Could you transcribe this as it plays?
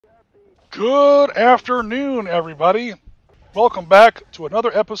Good afternoon, everybody. Welcome back to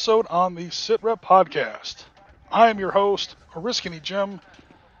another episode on the SitRep Podcast. I am your host, Oriskany Jim,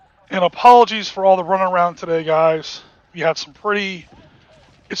 and apologies for all the runaround today, guys. We had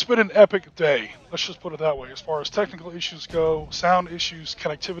it's been an epic day. Let's just put it that way. As far as technical issues go, sound issues,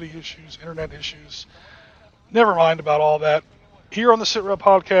 connectivity issues, internet issues, never mind about all that. Here on the SitRep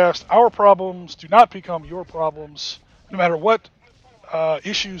Podcast, our problems do not become your problems. No matter what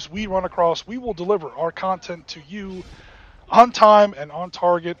issues we run across, we will deliver our content to you on time and on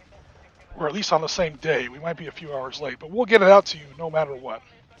target, or at least on the same day. We might be a few hours late, but we'll get it out to you no matter what.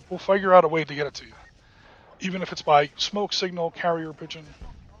 We'll figure out a way to get it to you. Even if it's by smoke signal, carrier pigeon,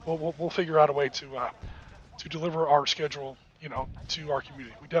 we'll figure out a way to deliver our schedule, to our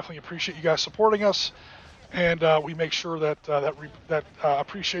community. We definitely appreciate you guys supporting us, and we make sure that that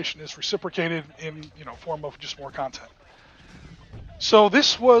appreciation is reciprocated in form of just more content. So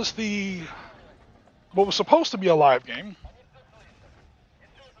this was what was supposed to be a live game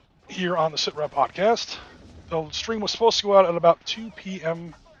here on the SitRep Podcast. The stream was supposed to go out at about 2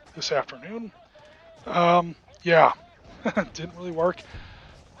 p.m. this afternoon. Yeah, didn't really work.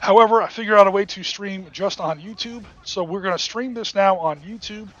 However, I figured out a way to stream just on YouTube. So we're going to stream this now on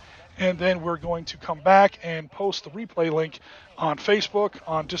YouTube, and then we're going to come back and post the replay link on Facebook,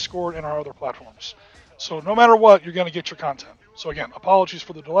 on Discord, and our other platforms. So no matter what, you're going to get your content. So again, apologies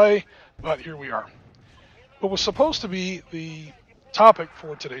for the delay, but here we are. What was supposed to be the topic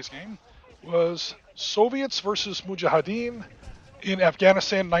for today's game was Soviets versus Mujahideen in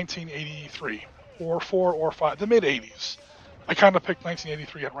Afghanistan 1983, or 4 or 5, the mid-80s. I kind of picked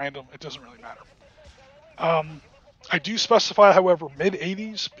 1983 at random. It doesn't really matter. I do specify, however,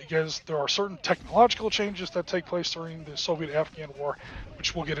 mid-80s because there are certain technological changes that take place during the Soviet-Afghan War,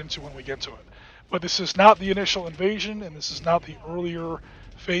 which we'll get into when we get to it. But this is not the initial invasion, and this is not the earlier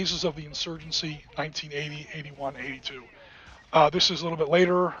phases of the insurgency, 1980, 81, 82. This is a little bit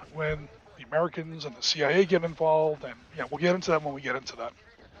later when the Americans and the CIA get involved, and we'll get into that when we get into that.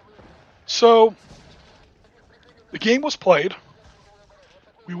 So, the game was played.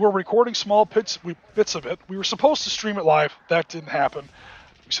 We were recording small bits of it. We were supposed to stream it live. That didn't happen.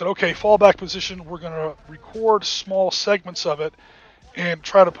 We said, okay, fallback position. We're going to record small segments of it and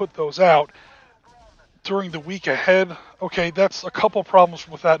try to put those out during the week ahead. Okay, that's a couple problems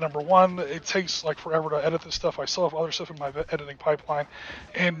with that. Number one, it takes forever to edit this stuff. I still have other stuff in my editing pipeline.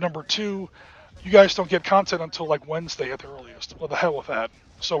 And number two, you guys don't get content until Wednesday at the earliest. Well, the hell with that.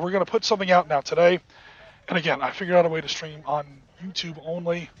 So we're going to put something out now today. And again, I figured out a way to stream on YouTube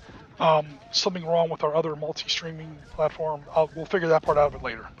only. Something wrong with our other multi-streaming platform. We'll figure that part out a bit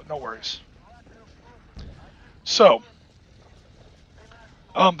later, but no worries. So,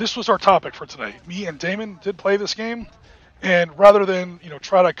 this was our topic for today. Me and Damon did play this game, and rather than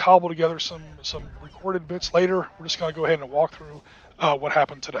try to cobble together some recorded bits later, we're just going to go ahead and walk through what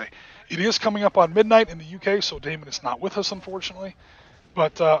happened today. It is coming up on midnight in the UK, so Damon is not with us, unfortunately.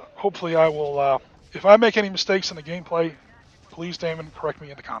 But hopefully I will, if I make any mistakes in the gameplay, please, Damon, correct me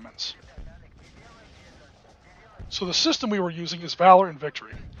in the comments. So the system we were using is Valor and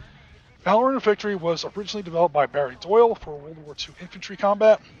Victory. Valor and Victory was originally developed by Barry Doyle for World War II infantry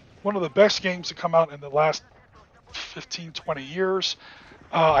combat. One of the best games to come out in the last 15, 20 years.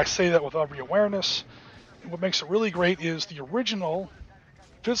 I say that with every awareness. And what makes it really great is the original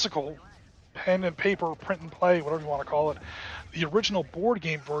physical pen and paper, print and play, whatever you want to call it, the original board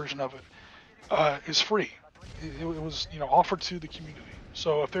game version of it is free. It was offered to the community.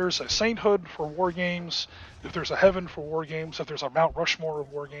 So if there's a sainthood for war games, if there's a heaven for war games, if there's a Mount Rushmore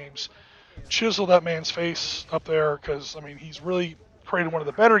of war games, chisel that man's face up there, because he's really created one of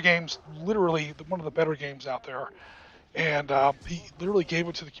the better games, literally one of the better games out there, and he literally gave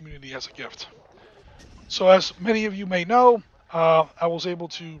it to the community as a gift. So as many of you may know, I was able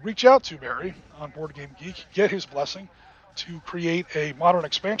to reach out to Barry on Board Game Geek, get his blessing to create a modern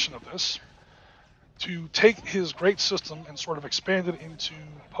expansion of this, to take his great system and sort of expand it into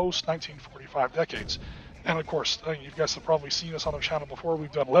post-1945 decades. And of course, you guys have probably seen us on the channel before.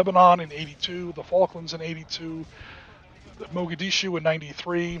 We've done Lebanon in 82, the Falklands in 82, Mogadishu in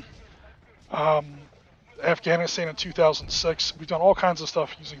 93, Afghanistan in 2006. We've done all kinds of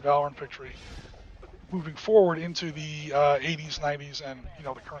stuff using Valor and Victory, moving forward into the 80s, 90s, and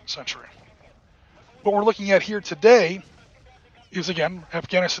the current century. What we're looking at here today is, again,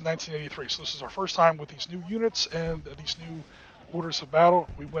 Afghanistan 1983. So this is our first time with these new units and these new orders of battle.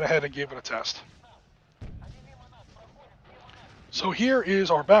 We went ahead and gave it a test. So here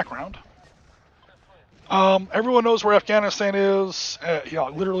is our background. Everyone knows where Afghanistan is.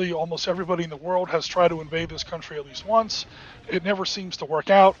 Literally almost everybody in the world has tried to invade this country at least once. It never seems to work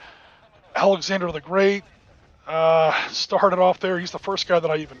out. Alexander the Great started off there. He's the first guy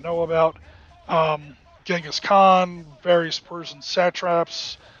that I even know about. Genghis Khan, various Persian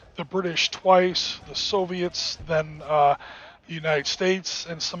satraps, the British twice, the Soviets, then the United States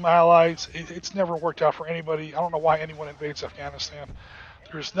and some allies. It's never worked out for anybody. I don't know why anyone invades Afghanistan.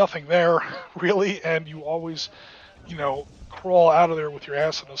 There's nothing there, really, and you always, crawl out of there with your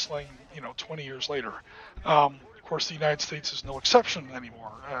ass in a sling, 20 years later. Of course, the United States is no exception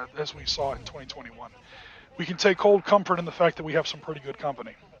anymore, as we saw in 2021. We can take cold comfort in the fact that we have some pretty good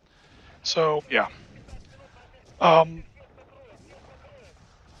company. So, yeah.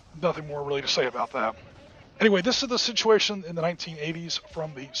 Nothing more really to say about that. Anyway, this is the situation in the 1980s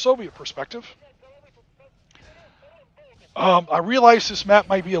from the Soviet perspective. I realize this map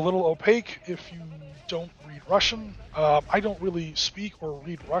might be a little opaque if you don't read Russian. I don't really speak or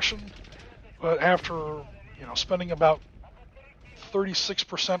read Russian, but after spending about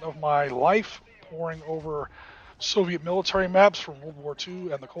 36% of my life poring over Soviet military maps from World War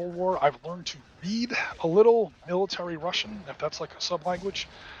II and the Cold War, I've learned to read a little military Russian, if that's like a sub-language.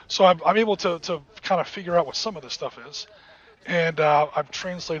 So I'm able to kind of figure out what some of this stuff is. And I've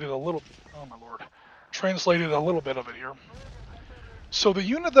translated a little, oh my lord, translated a little bit of it here. So the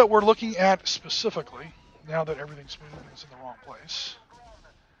unit that we're looking at specifically, now that everything's moving is in the wrong place,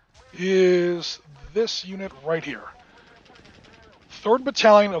 is this unit right here. 3rd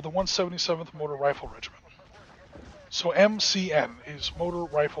Battalion of the 177th Motor Rifle Regiment. So MCN is Motor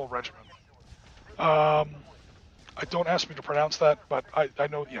Rifle Regiment. Don't ask me to pronounce that, but I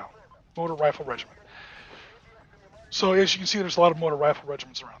know, Motor Rifle Regiment. So as you can see, there's a lot of motor rifle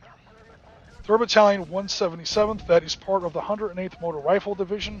regiments around there. 3rd Battalion, 177th, that is part of the 108th Motor Rifle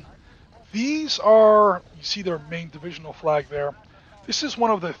Division. These are, you see their main divisional flag there. This is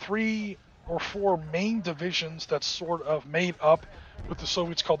one of the 3 or 4 main divisions that's sort of made up what the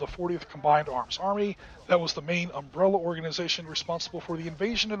Soviets called the 40th Combined Arms Army. That was the main umbrella organization responsible for the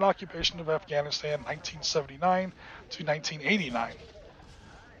invasion and occupation of Afghanistan 1979 to 1989.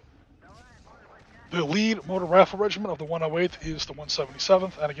 The lead motor rifle regiment of the 108th is the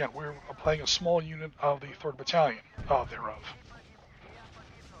 177th, and again, we're playing a small unit of the 3rd Battalion thereof.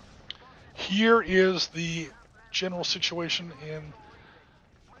 Here is the general situation in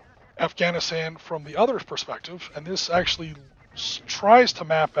Afghanistan from the other perspective, and this actually tries to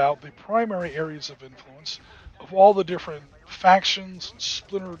map out the primary areas of influence of all the different factions and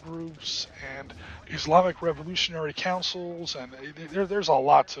splinter groups and Islamic revolutionary councils, and there's a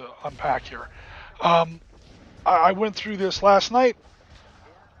lot to unpack here. I went through this last night,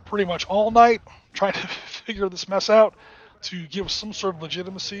 pretty much all night, trying to figure this mess out to give some sort of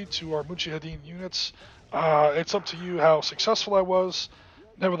legitimacy to our Mujahideen units. It's up to you how successful I was.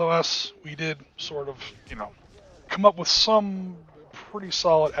 Nevertheless, we did sort of, come up with some pretty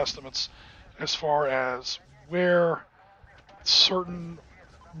solid estimates as far as where certain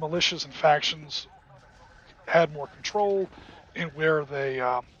militias and factions had more control and where they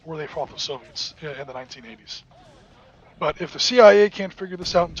fought the Soviets in the 1980s. But if the CIA can't figure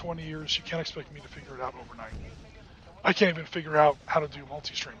this out in 20 years, you can't expect me to figure it out overnight. I can't even figure out how to do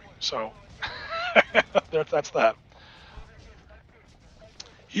multi-streaming, so that's that.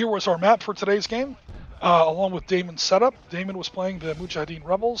 Here was our map for today's game, along with Damon's setup. Damon was playing the Mujahideen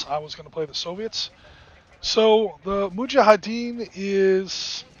rebels. I was going to play the Soviets. So the Mujahideen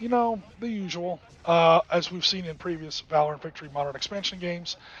is, the usual. As we've seen in previous Valor and Victory Modern Expansion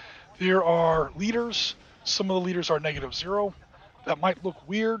games, there are leaders. Some of the leaders are -0. That might look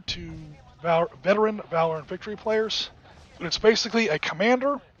weird to veteran Valor and Victory players, but it's basically a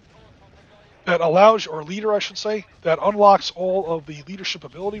commander that allows, or leader I should say, that unlocks all of the leadership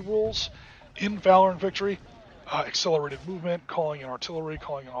ability rules in Valor and Victory. Accelerated movement, calling in artillery,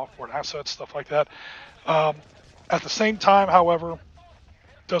 calling in offboard assets, stuff like that. At the same time, however,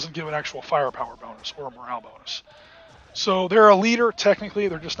 doesn't give an actual firepower bonus or a morale bonus. So they're a leader, technically,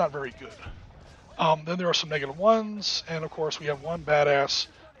 they're just not very good. Then there are some -1s, and of course we have one badass,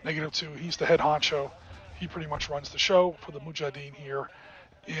 -2. He's the head honcho. He pretty much runs the show for the Mujahideen here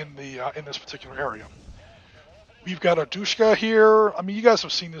in this particular area. We've got a Dushka here. I mean, you guys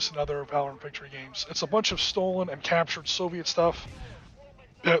have seen this in other Valor and Victory games. It's a bunch of stolen and captured Soviet stuff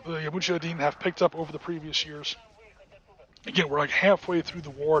that the Mujahideen have picked up over the previous years. Again, we're like halfway through the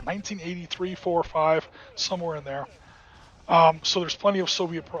war, 1983, 4, 5, somewhere in there. So there's plenty of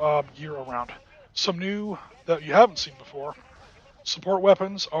Soviet gear around. Some new that you haven't seen before. Support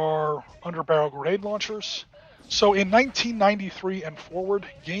weapons are under-barrel grenade launchers. So in 1993 and forward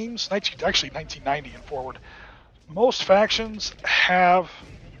games, actually 1990 and forward, most factions have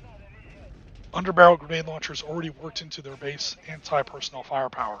under-barrel grenade launchers already worked into their base anti-personnel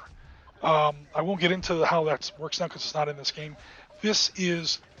firepower. I won't get into how that works now because it's not in this game. This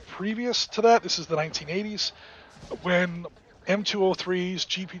is previous to that. This is the 1980s when M203s,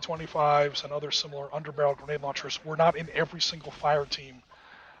 GP25s, and other similar underbarrel grenade launchers were not in every single fire team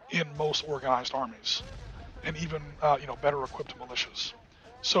in most organized armies, and even better equipped militias.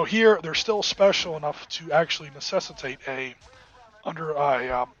 So here they're still special enough to actually necessitate a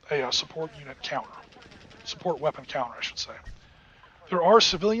support unit counter, support weapon counter, I should say. There are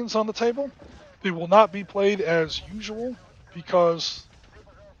civilians on the table. They will not be played as usual because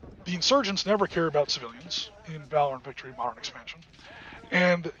the insurgents never care about civilians in Valor Victory Modern Expansion,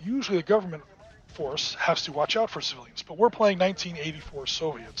 and usually the government force has to watch out for civilians. But we're playing 1984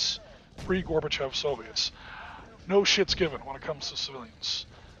 Soviets, pre-Gorbachev Soviets. No shit's given when it comes to civilians.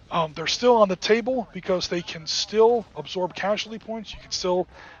 They're still on the table because they can still absorb casualty points. You can still,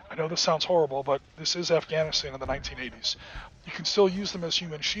 I know this sounds horrible, but this is Afghanistan in the 1980s. You can still use them as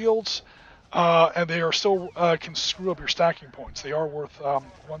human shields, and they are still can screw up your stacking points. They are worth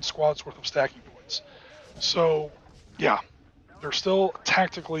one squad's worth of stacking points. So, yeah, they're still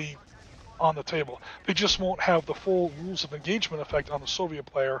tactically on the table. They just won't have the full rules of engagement effect on the Soviet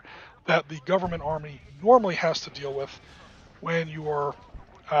player that the government army normally has to deal with when you are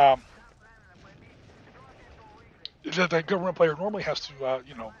that the government player normally has to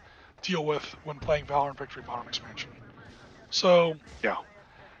deal with when playing Valor Victory Modern Expansion. So yeah.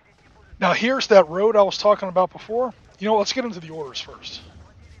 Now here's that road I was talking about before. Let's get into the orders first.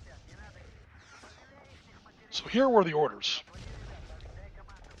 So here were the orders.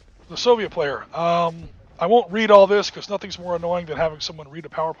 The Soviet player. I won't read all this because nothing's more annoying than having someone read a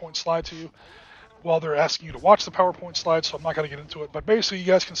PowerPoint slide to you while they're asking you to watch the PowerPoint slide, so I'm not going to get into it. But basically, you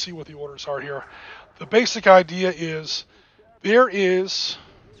guys can see what the orders are here. The basic idea is there is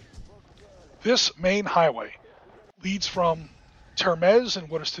this main highway leads from Termez in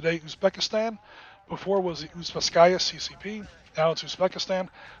what is today Uzbekistan. Before was Uzbekskaya CCP. Now it's Uzbekistan.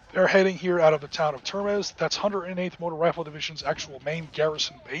 They're heading here out of the town of Termez. That's 108th Motor Rifle Division's actual main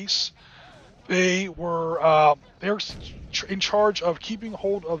garrison base. They're in charge of keeping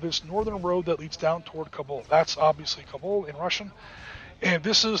hold of this northern road that leads down toward Kabul. That's obviously Kabul in Russian. And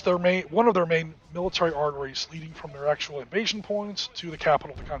this is one of their main military arteries leading from their actual invasion points to the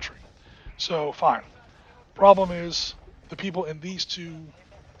capital of the country. So, fine. Problem is, the people in these two,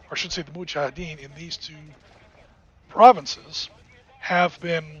 or I should say the Mujahideen in these two provinces have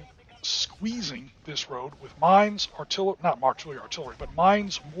been squeezing this road with mines, artillery, but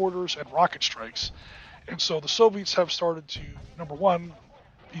mines, mortars, and rocket strikes. And so the Soviets have started to, number one,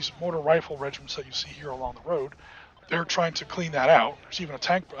 these motor rifle regiments that you see here along the road, they're trying to clean that out. There's even a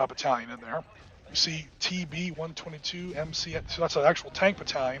tank battalion in there. You see TB-122 MC, so that's an actual tank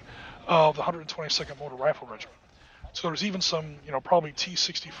battalion of the 122nd Motor Rifle Regiment. So there's even some, probably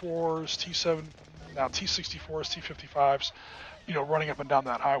T-64s, T-64s, T-55s, running up and down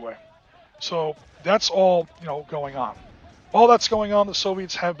that highway. So that's all, going on. While that's going on, the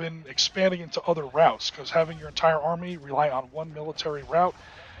Soviets have been expanding into other routes because having your entire army rely on one military route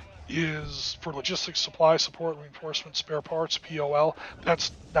is, for logistics, supply, support, reinforcement, spare parts, POL,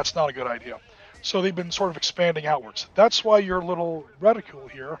 that's not a good idea. So they've been sort of expanding outwards. That's why your little reticule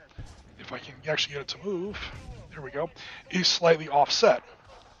here, if I can actually get it to move, there we go, is slightly offset.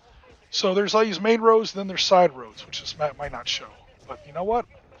 So there's all these main roads, and then there's side roads, which this map might not show. But you know what?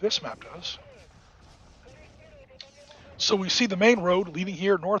 This map does. So we see the main road leading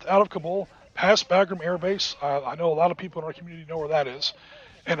here north out of Kabul, past Bagram Air Base. I know a lot of people in our community know where that is.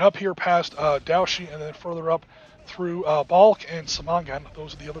 And up here past Daushi, and then further up through Balkh and Samangan.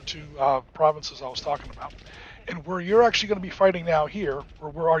 Those are the other two provinces I was talking about. And where you're actually going to be fighting now here, or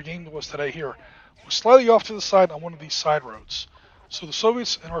where our game was today here, was slightly off to the side on one of these side roads. So the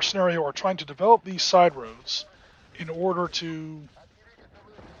Soviets in our scenario are trying to develop these side roads in order to,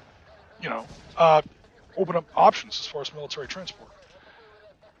 open up options as far as military transport.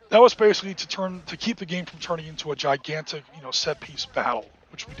 That was basically to keep the game from turning into a gigantic, set-piece battle,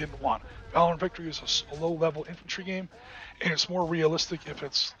 which we didn't want. Valor Victory is a low-level infantry game, and it's more realistic if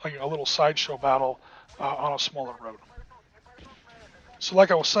it's like a little sideshow battle on a smaller road. So, like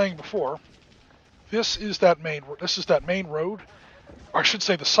I was saying before, this is that main road, or I should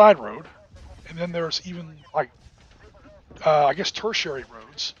say the side road, and then there's even tertiary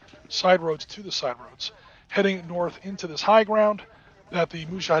roads, side roads to the side roads, heading north into this high ground that the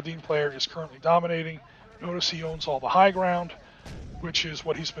Mujahideen player is currently dominating. Notice he owns all the high ground, which is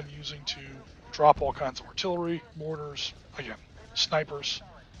what he's been using to drop all kinds of artillery, mortars, again, snipers,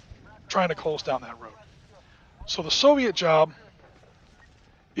 trying to close down that road. So the Soviet job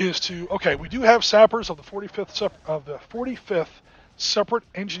is to, we do have sappers of the 45th separate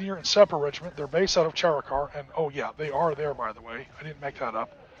engineer and sapper regiment. They're based out of Charakar, and oh yeah, they are there, by the way. I didn't make that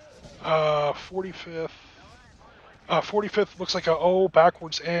up. 45th. 45th looks like a O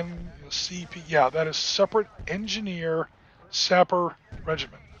backwards N CP. Yeah, that is separate engineer sapper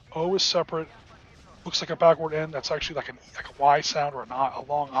regiment. O is separate. Looks like a backward N. That's actually like a Y sound or a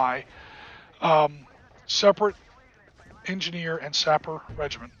long I. Separate engineer and sapper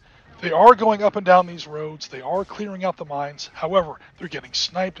regiment. They are going up and down these roads. They are clearing out the mines. However, they're getting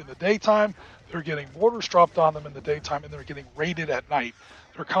sniped in the daytime. They're getting mortars dropped on them in the daytime, and they're getting raided at night.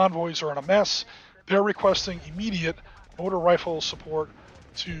 Their convoys are in a mess. They're requesting immediate motor rifle support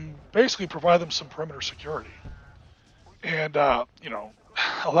to basically provide them some perimeter security and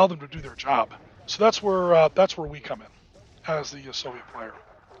allow them to do their job. So that's where we come in as the Soviet player.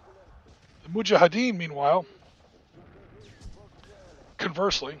 The Mujahideen, meanwhile,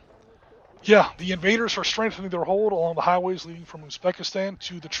 conversely, yeah, the invaders are strengthening their hold along the highways leading from Uzbekistan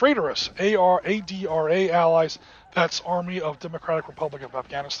to the traitorous ADRA allies. That's Army of Democratic Republic of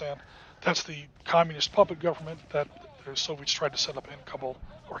Afghanistan. That's the communist puppet government that the Soviets tried to set up in Kabul.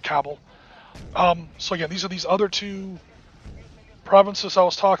 So again, these are these other two provinces I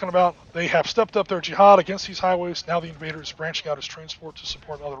was talking about. They have stepped up their jihad against these highways. Now the invader is branching out his transport to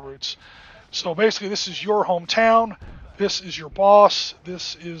support other routes. So basically, this is your hometown. This is your boss.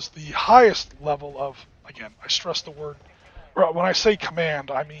 This is the highest level of, again, I stress the word, when I say command,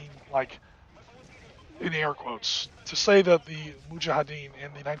 I mean like in air quotes. To say that the Mujahideen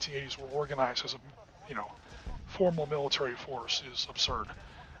in the 1980s were organized as a, formal military force is absurd.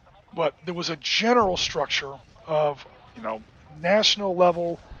 But there was a general structure of, national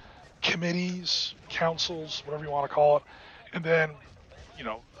level committees, councils, whatever you want to call it, and then,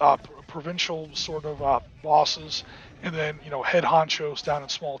 provincial sort of bosses, and then, head honchos down in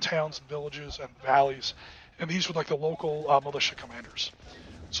small towns and villages and valleys. And these were like the local militia commanders.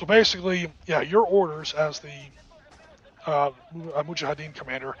 So basically, yeah, your orders as the Mujahideen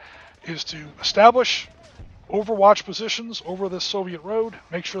commander is to establish overwatch positions over this Soviet road,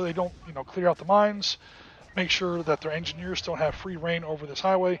 make sure they don't, clear out the mines, make sure that their engineers don't have free reign over this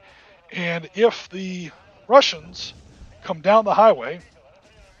highway, and if the Russians come down the highway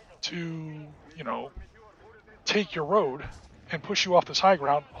to, take your road and push you off this high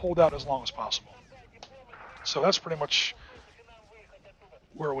ground, hold out as long as possible. So that's pretty much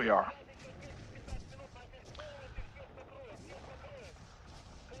where we are.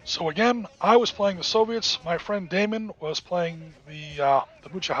 So again, I was playing the Soviets. My friend Damon was playing the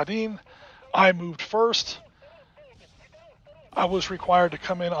Mujahideen. I moved first. I was required to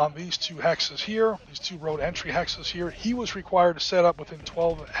come in on these two hexes here, these two road entry hexes here. He was required to set up within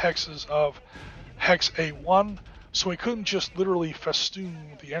 12 hexes of hex A1, so he couldn't just literally festoon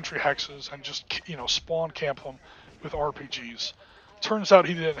the entry hexes and just, spawn camp them with RPGs. Turns out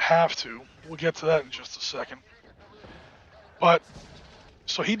he didn't have to. We'll get to that in just a second. But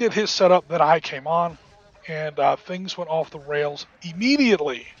so he did his setup, then I came on, and things went off the rails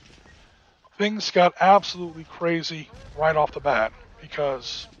immediately. Things got absolutely crazy right off the bat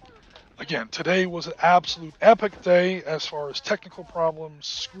because, again, today was an absolute epic day as far as technical problems,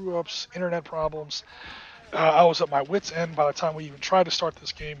 screw-ups, internet problems. I was at my wit's end by the time we even tried to start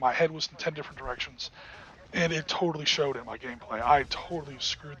this game. My head was in 10 different directions, and it totally showed in my gameplay. I totally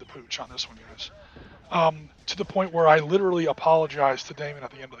screwed the pooch on this one, guys. To the point where I literally apologized to Damon at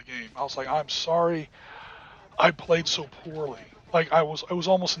the end of the game. I was like, I'm sorry I played so poorly. Like, I was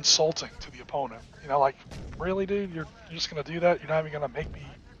almost insulting to the opponent. Like, really, dude? You're just going to do that? You're not even going to make me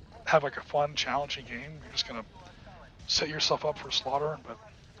have, like, a fun, challenging game? You're just going to set yourself up for slaughter? But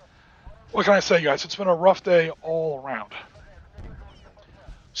what can I say, guys? It's been a rough day all around.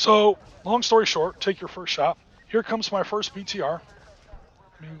 So, long story short, take your first shot. Here comes my first BTR.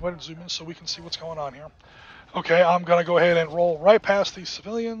 Let me go ahead and zoom in so we can see what's going on here. Okay, I'm going to go ahead and roll right past these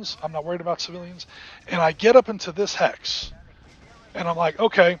civilians. I'm not worried about civilians. And I get up into this hex. And I'm like,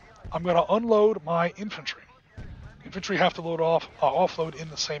 okay, I'm going to unload my infantry. Infantry have to offload in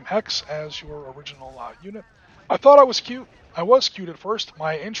the same hex as your original unit. I thought I was cute. I was cute at first.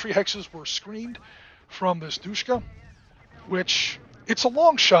 My entry hexes were screened from this Dushka, which it's a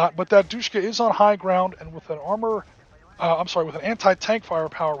long shot, but that Dushka is on high ground, and with an with an anti-tank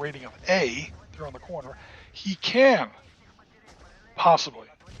firepower rating of A, there on the corner, he can possibly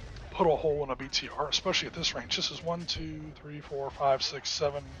put a hole in a BTR, especially at this range. This is 1, 2, 3, 4, 5, 6,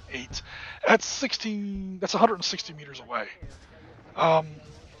 7, 8. That's 160 meters away.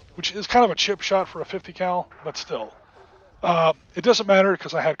 Which is kind of a chip shot for a 50 cal, but still. It doesn't matter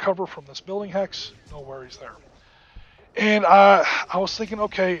because I had cover from this building hex. No worries there. And I was thinking,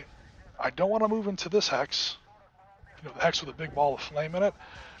 okay, I don't want to move into this hex the hex with a big ball of flame in it.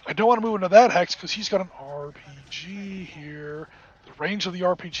 I don't want to move into that hex because he's got an RPG here. The range of the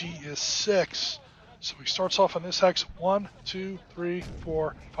RPG is 6. So he starts off in this hex. 1, 2, 3,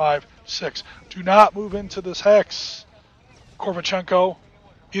 4, 5, 6. Do not move into this hex, Korvachenko.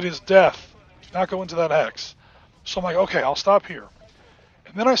 It is death. Do not go into that hex. So I'm like, okay, I'll stop here.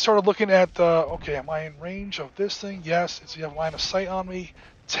 And then I started looking at, okay, am I in range of this thing? Yes. Does he have line of sight on me?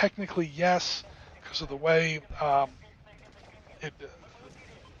 Technically, yes, because of the way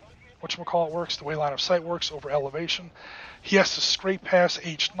whatchamacallit works, the way line of sight works over elevation. He has to scrape past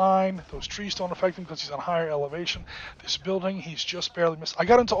H9. Those trees don't affect him because he's on higher elevation. This building, he's just barely missed. I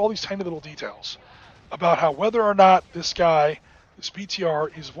got into all these tiny little details about how whether or not this guy, this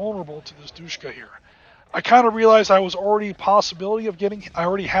BTR, is vulnerable to this Dushka here. I kind of realized I already had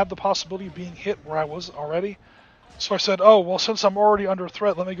the possibility of being hit where I was already. So I said, oh, well, since I'm already under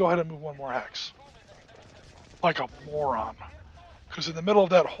threat, let me go ahead and move one more hex. Like a moron. Because in the middle of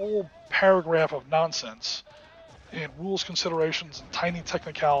that whole paragraph of nonsense and rules considerations and tiny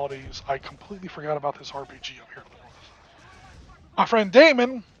technicalities, I completely forgot about this RPG up here to the north. My friend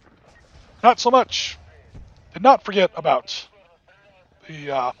Damon, not so much. Did not forget about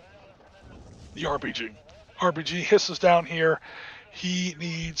the RPG. RPG hisses down here. He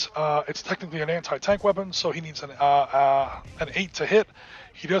needs, it's technically an anti-tank weapon, so he needs an 8 to hit.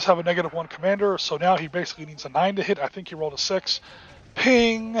 He does have a -1 commander, so now he basically needs a 9 to hit. I think he rolled a 6.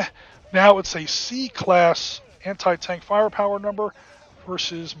 Ping! Now it's a C-class anti-tank firepower number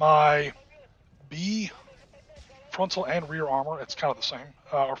versus my B frontal and rear armor. It's kind of the same,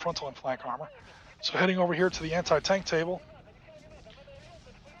 or frontal and flank armor. So heading over here to the anti-tank table.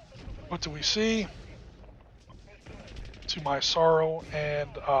 What do we see? To my sorrow and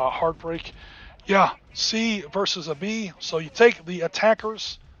heartbreak. Yeah, C versus a B. So you take the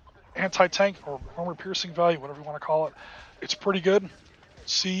attacker's anti-tank or armor-piercing value, whatever you want to call it. It's pretty good.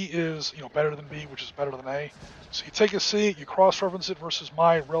 C is better than B, which is better than A. So you take a C, you cross-reference it versus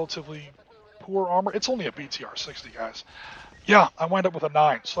my relatively poor armor. It's only a BTR 60, guys. Yeah, I wind up with a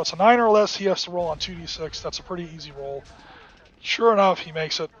 9. So that's a 9 or less. He has to roll on 2d6. That's a pretty easy roll. Sure enough, he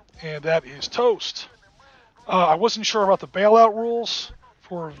makes it, and that is toast. I wasn't sure about the bailout rules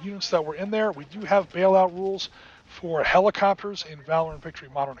for units that were in there. We do have bailout rules for helicopters in Valor and Victory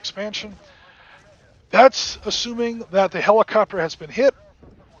Modern Expansion. That's assuming that the helicopter has been hit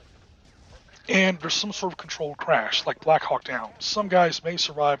and there's some sort of controlled crash, like Black Hawk Down. Some guys may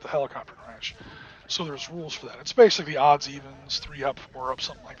survive the helicopter crash, so there's rules for that. It's basically odds, evens, 3 up, 4 up,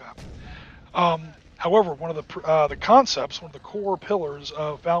 something like that. However, one of the concepts, one of the core pillars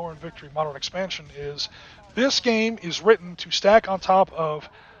of Valor and Victory Modern Expansion is this game is written to stack on top of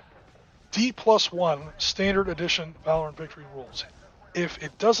D+1 Standard Edition Valor and Victory rules. If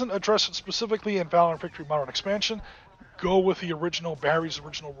it doesn't address it specifically in Valor and Victory Modern Expansion, go with the original, Barry's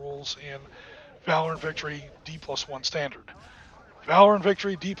original rules in Valor and Victory D+1 Standard. Valor and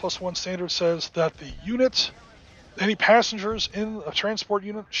Victory D+1 Standard says that the unit, any passengers in a transport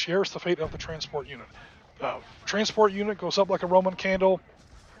unit, shares the fate of the transport unit. The transport unit goes up like a Roman candle.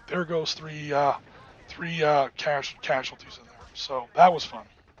 There goes three casualties in there. So that was fun.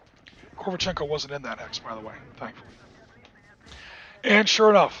 Korvachenko wasn't in that hex, by the way, thankfully. And sure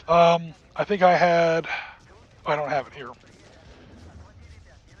enough, I think I don't have it here.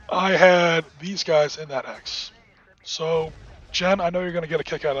 I had these guys in that hex. So, Jen, I know you're going to get a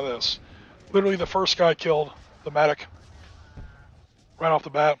kick out of this. Literally the first guy killed, the medic, right off the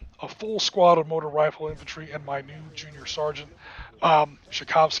bat. A full squad of motor rifle infantry and my new junior sergeant,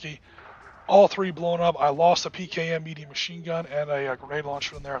 Shakovsky. All 3 blown up. I lost a PKM medium machine gun and a grenade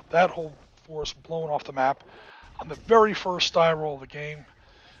launcher in there. That whole force blown off the map on the very first die roll of the game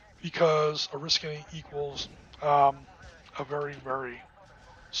because Oriskany equals a very, very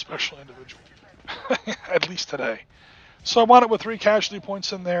special individual, at least today. So I wound up with 3 casualty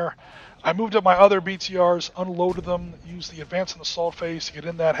points in there. I moved up my other BTRs, unloaded them, used the advance and assault phase to get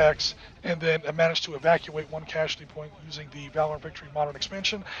in that hex, and then I managed to evacuate 1 casualty point using the Valor and Victory Modern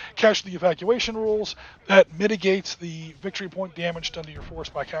Expansion casualty evacuation rules that mitigates the victory point damage done to your force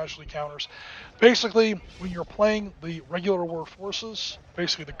by casualty counters. Basically, when you're playing the regular war forces,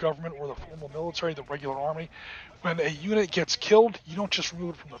 basically the government or the formal military, the regular army, when a unit gets killed, you don't just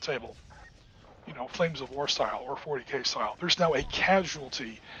remove it from the table. Flames of War style or 40k style. There's now a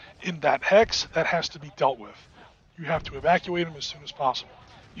casualty in that hex that has to be dealt with. You have to evacuate him as soon as possible.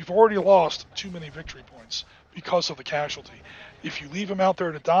 You've already lost too many victory points because of the casualty. If you leave him out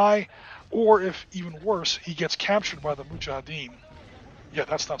there to die, or if, even worse, he gets captured by the Mujahideen, yeah,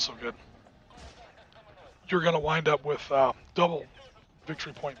 that's not so good. You're going to wind up with double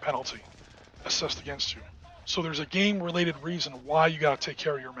victory point penalty assessed against you. So there's a game-related reason why you got to take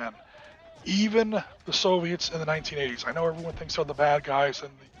care of your men. Even the Soviets in the 1980s. I know everyone thinks they're the bad guys,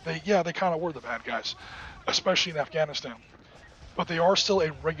 and they kind of were the bad guys, especially in Afghanistan. But they are still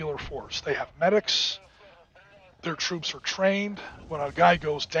a regular force. They have medics. Their troops are trained. When a guy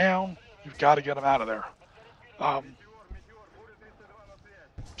goes down, you've got to get him out of there. Um,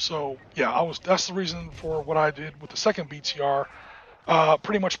 so yeah, that's the reason for what I did with the second BTR.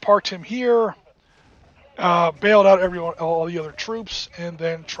 Pretty much parked him here, bailed out all the other troops, and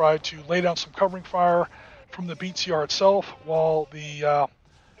then tried to lay down some covering fire from the BTR itself, while the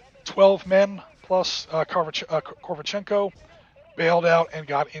 12 men plus Korvachenko bailed out and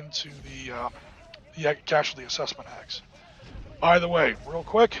got into the casualty assessment hacks. By the way, real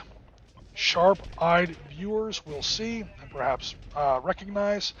quick, sharp-eyed viewers will see and perhaps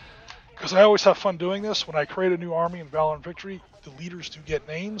recognize, because I always have fun doing this. When I create a new army in Valor Victory, the leaders do get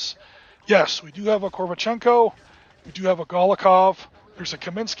names. Yes, we do have a Korvachenko, we do have a Golikov, there's a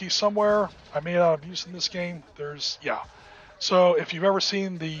Kaminsky somewhere. I may not have used in this game. Yeah. So if you've ever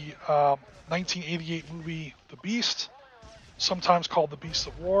seen the 1988 movie The Beast, sometimes called The Beast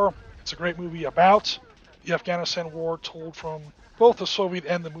of War, it's a great movie about the Afghanistan war told from both the Soviet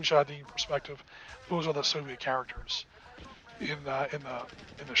and the Mujahideen perspective. Those are the Soviet characters in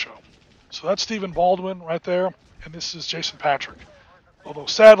the show. So that's Stephen Baldwin right there, and this is Jason Patrick. Although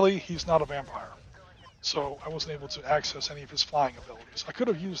sadly, he's not a vampire, so I wasn't able to access any of his flying abilities. I could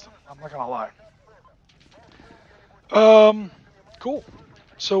have used them. I'm not gonna lie. Cool.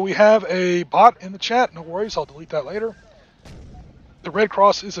 So we have a bot in the chat. No worries, I'll delete that later. The Red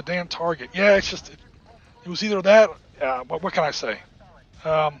Cross is a damn target. Yeah, it's just it was either that. What can I say?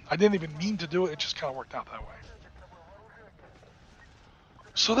 I didn't even mean to do it. It just kind of worked out that way.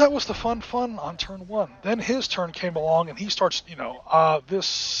 So that was the fun on turn one. Then his turn came along, and he starts,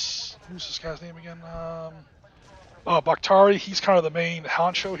 who's this guy's name again? Bakhtari. He's kind of the main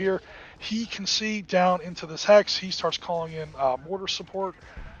honcho here. He can see down into this hex. He starts calling in mortar support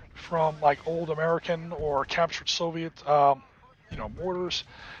from like old American or captured Soviet, mortars.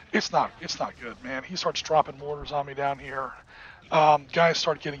 It's not good, man. He starts dropping mortars on me down here. Guys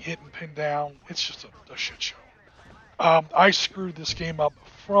start getting hit and pinned down. It's just a shit show. I screwed this game up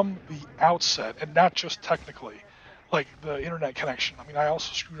from the outset, and not just technically, like the internet connection. I mean, I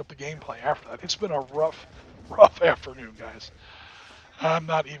also screwed up the gameplay after that. It's been a rough afternoon, guys. I'm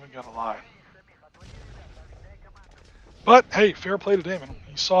not even gonna lie. But hey, fair play to Damon.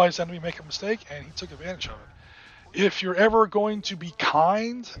 He saw his enemy make a mistake, and he took advantage of it. If you're ever going to be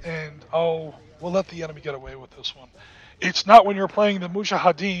kind and, we'll let the enemy get away with this one, it's not when you're playing the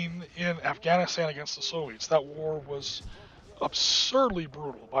Mujahideen in Afghanistan against the Soviets. That war was absurdly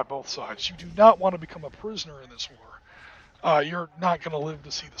brutal by both sides. You do not want to become a prisoner in this war. You're not going to live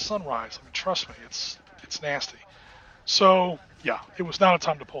to see the sunrise. I mean, trust me, it's nasty. So, yeah, it was not a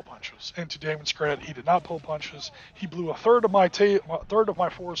time to pull punches. And to Damon's credit, he did not pull punches. He blew a third of my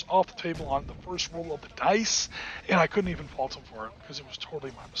force off the table on the first roll of the dice, and I couldn't even fault him for it because it was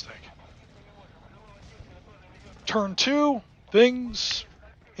totally my mistake. Turn two, things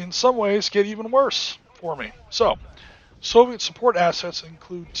in some ways get even worse for me. So, Soviet support assets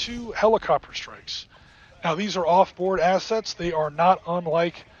include 2 helicopter strikes. Now, these are off-board assets. They are not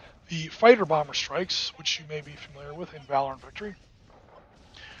unlike the fighter bomber strikes, which you may be familiar with in Valor and Victory.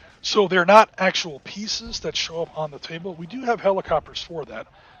 So they're not actual pieces that show up on the table. We do have helicopters for that.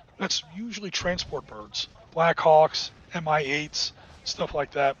 That's usually transport birds, Black Hawks, Mi-8s, stuff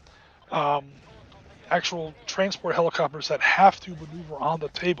like that. Actual transport helicopters that have to maneuver on the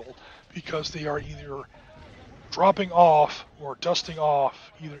table because they are either dropping off or dusting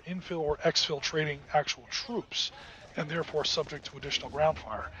off either infill or exfiltrating actual troops, and therefore subject to additional ground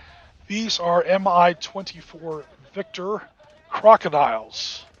fire. These are Mi-24 Victor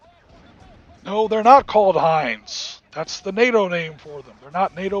crocodiles. No, they're not called hinds. That's the NATO name for them. They're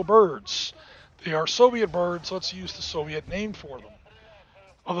not NATO birds. They are Soviet birds. Let's use the Soviet name for them.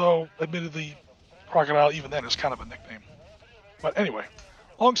 Although, admittedly, crocodile even then is kind of a nickname. But anyway,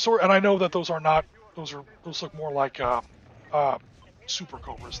 long story, and I know that those look more like Super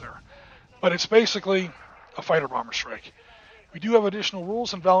Cobras there. But it's basically a fighter bomber strike. We do have additional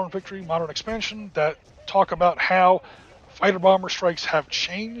rules in Valor Victory Modern Expansion that talk about how fighter bomber strikes have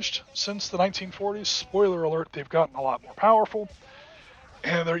changed since the 1940s. Spoiler alert, they've gotten a lot more powerful,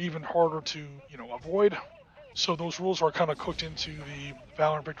 and they're even harder to, avoid. So those rules are kind of cooked into the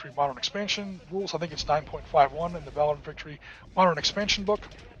Valor Victory Modern Expansion rules. I think it's 9.51 in the Valor Victory Modern Expansion book.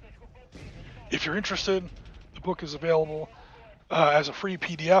 If you're interested, the book is available as a free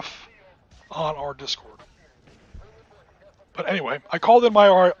PDF on our Discord. But anyway, I called in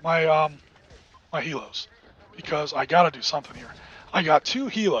my helos. because I got to do something here. I got 2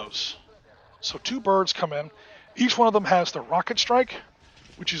 helos, so 2 birds come in. Each one of them has the rocket strike,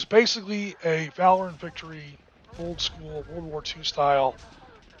 which is basically a Valor and Victory old school World War II style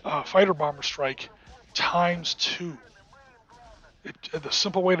fighter bomber strike times 2. The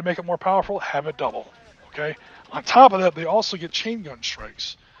simple way to make it more powerful, have it double. Okay. On top of that, they also get chain gun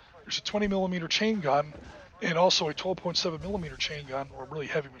strikes. There's a 20 millimeter chain gun and also a 12.7 millimeter chain gun, or really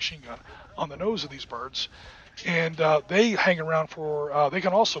heavy machine gun, on the nose of these birds. And they hang around for. They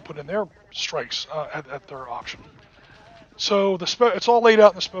can also put in their strikes at their option. So it's all laid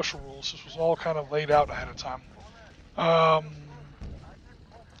out in the special rules. This was all kind of laid out ahead of time. I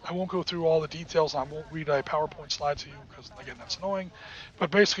won't go through all the details. I won't read a PowerPoint slide to you because, again, that's annoying.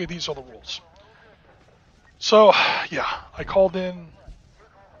 But basically, these are the rules. So, yeah, I called in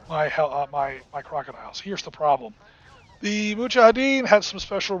my crocodiles. Here's the problem. The Mujahideen had some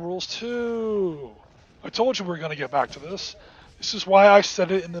special rules, too. I told you we were going to get back to this. This is why I said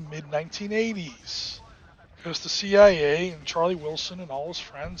it in the mid-1980s. Because the CIA and Charlie Wilson and all his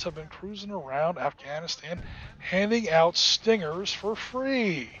friends have been cruising around Afghanistan handing out stingers for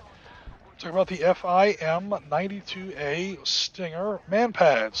free. Talk about the FIM-92A Stinger man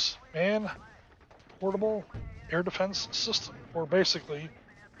pads, man portable air defense system, or basically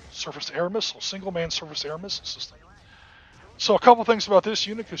surface-to-air missile, single-man surface-to-air missile system. So a couple things about this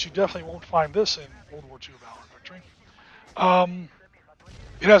unit, because you definitely won't find this in World War II Valor Victory.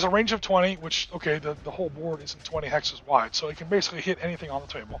 It has a range of 20, which, okay, the whole board isn't 20 hexes wide, so it can basically hit anything on the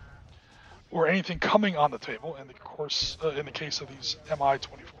table, or anything coming on the table, in the case of these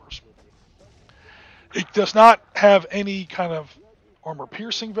Mi-24s. It does not have any kind of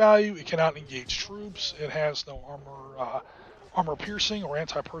armor-piercing value. It cannot engage troops. It has no armor-piercing or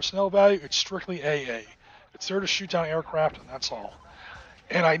anti-personnel value. It's strictly AA. It's there to shoot down aircraft, and that's all.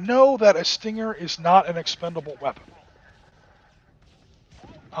 And I know that a Stinger is not an expendable weapon.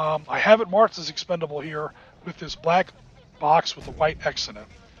 I have it marked as expendable here with this black box with a white X in it.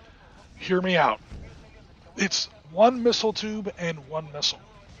 Hear me out. It's 1 missile tube and 1 missile.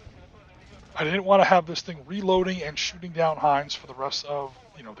 I didn't want to have this thing reloading and shooting down Hinds for the rest of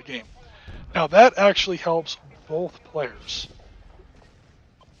the game. Now that actually helps both players.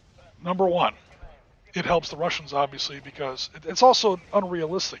 Number one, it helps the Russians obviously because it's also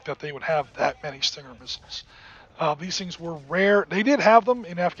unrealistic that they would have that many Stinger missiles. These things were rare. They did have them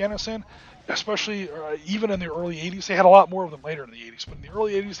in Afghanistan, especially even in the early 80s. They had a lot more of them later in the 80s, but in the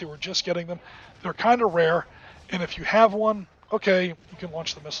early 80s they were just getting them. They're kind of rare, and if you have one, okay, you can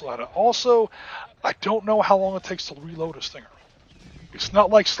launch the missile at it. Also, I don't know how long it takes to reload a Stinger. It's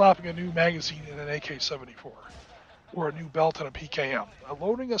not like slapping a new magazine in an AK-74 or a new belt in a PKM.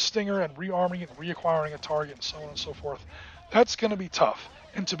 Loading a Stinger and rearming it and reacquiring a target and so on and so forth, that's going to be tough.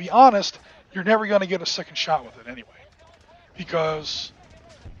 And to be honest, you're never going to get a second shot with it anyway. Because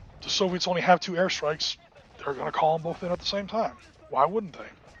the Soviets only have 2 airstrikes, they're going to call them both in at the same time. Why wouldn't they?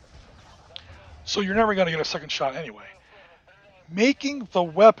 So you're never going to get a second shot anyway. Making the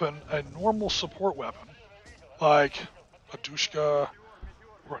weapon a normal support weapon, like a Dushka,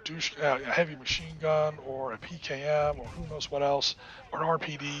 or a heavy machine gun, or a PKM, or who knows what else, or an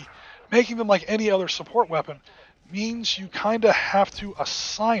RPD, making them like any other support weapon means you kind of have to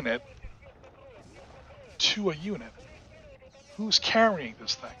assign it to a unit. Who's carrying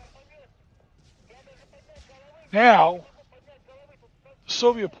this thing? Now, the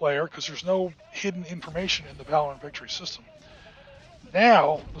Soviet player, because there's no hidden information in the Valor and Victory system,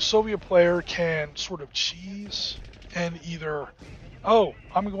 now the Soviet player can sort of cheese and either, oh,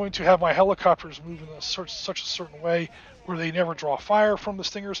 I'm going to have my helicopters move in such a certain way where they never draw fire from the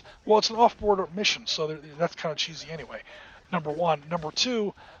Stingers. Well, it's an off-border mission, so that's kind of cheesy anyway. Number one. Number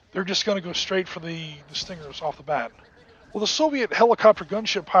two, they're just going to go straight for the Stingers off the bat. Well, the Soviet helicopter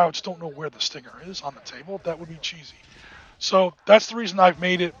gunship pilots don't know where the Stinger is on the table. That would be cheesy. So that's the reason I've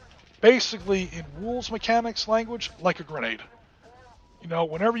made it basically in rules mechanics language like a grenade.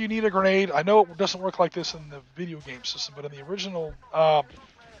 Whenever you need a grenade, I know it doesn't work like this in the video game system, but in the original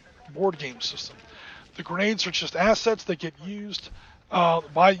board game system, the grenades are just assets that get used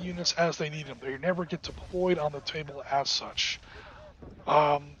by units as they need them. They never get deployed on the table as such.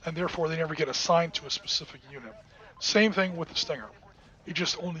 And therefore they never get assigned to a specific unit. Same thing with the Stinger. You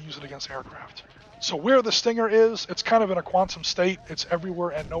just only use it against aircraft. So where the Stinger is, it's kind of in a quantum state. It's everywhere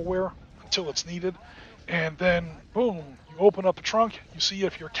and nowhere until it's needed. And then, boom, you open up the trunk, you see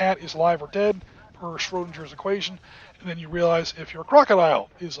if your cat is alive or dead, per Schrodinger's equation, and then you realize if your crocodile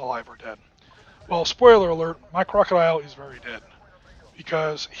is alive or dead. Well, spoiler alert, my crocodile is very dead.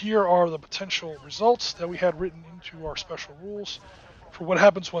 Because here are the potential results that we had written into our special rules for what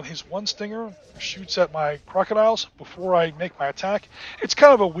happens when his one stinger shoots at my crocodiles before I make my attack. It's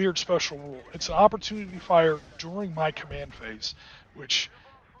kind of a weird special rule. It's an opportunity fire during my command phase, which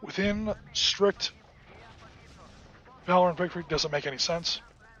within strict Valor and Victory doesn't make any sense.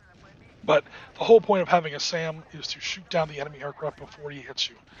 But the whole point of having a SAM is to shoot down the enemy aircraft before he hits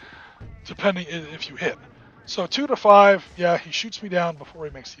you, depending if you hit. So 2 to 5, yeah, he shoots me down before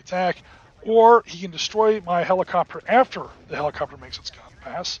he makes the attack, or he can destroy my helicopter after the helicopter makes its gun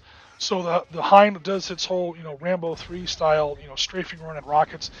pass. So the Hind does its whole, Rambo 3 style, strafing run and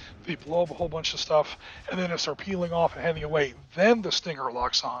rockets. They blow up a whole bunch of stuff, and then as they're peeling off and heading away, then the Stinger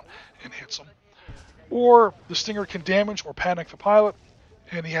locks on and hits them. Or the Stinger can damage or panic the pilot,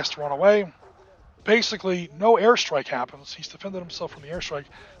 and he has to run away. Basically, no airstrike happens. He's defended himself from the airstrike,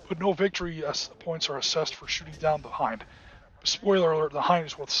 but no victory points are assessed for shooting down the Hind. Spoiler alert, the Hind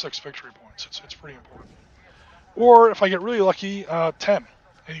is worth 6 victory points. It's pretty important. Or if I get really lucky, 10,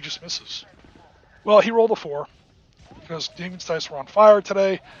 and he just misses. Well, he rolled a 4, because Damon's dice were on fire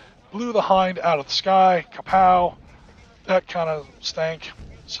today, blew the Hind out of the sky, kapow. That kind of stank.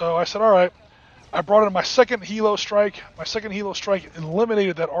 So I said, all right. I brought in my second helo strike. My second helo strike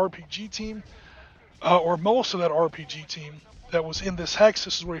eliminated that RPG team, or most of that RPG team that was in this hex.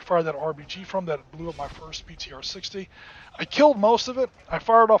 This is where he fired that RPG from that blew up my first BTR-60. I killed most of it. I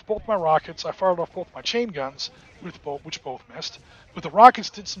fired off both my rockets. I fired off both my chain guns, which both missed. But the rockets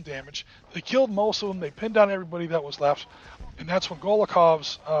did some damage. They killed most of them. They pinned down everybody that was left. And that's when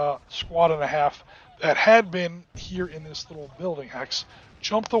Golikov's squad and a half that had been here in this little building hex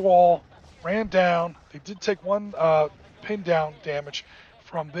jumped the wall, ran down. They did take one pin down damage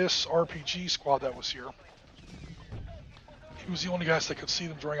from this RPG squad that was here. He was the only guys that could see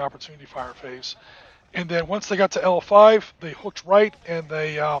them during opportunity fire phase. And then once they got to L5, they hooked right and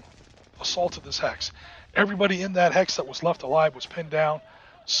they assaulted this hex. Everybody in that hex that was left alive was pinned down.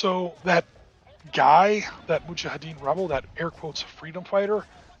 So that guy, that Mujahideen rebel, that air quotes freedom fighter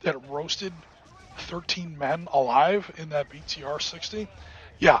that roasted 13 men alive in that BTR-60,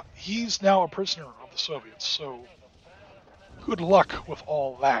 yeah, he's now a prisoner of the Soviets. So good luck with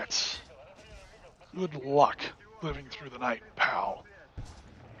all that. Good luck living through the night, pal.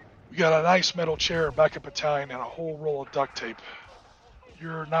 We got a nice metal chair, a backup battalion, and a whole roll of duct tape.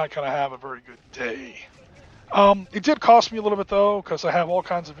 You're not going to have a very good day. It did cost me a little bit, though, because I have all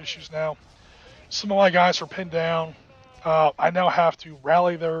kinds of issues now. Some of my guys are pinned down. I now have to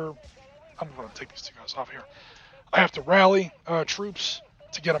rally their... I'm going to take these two guys off here. I have to rally troops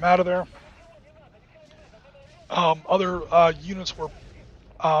to get them out of there. Other units were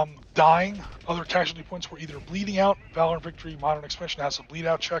dying. Other casualty points were either bleeding out. Valor Victory Modern Expansion has a bleed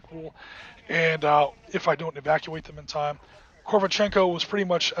out check rule, and if I don't evacuate them in time, Korvachenko was pretty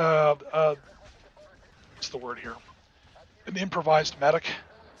much what's the word here? An improvised medic.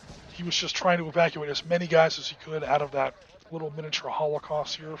 He was just trying to evacuate as many guys as he could out of that little miniature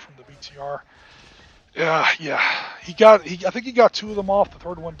Holocaust here from the BTR. Yeah. I think he got 2 of them off. The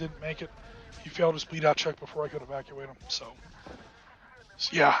third one didn't make it. He failed his bleed out check before I could evacuate him. So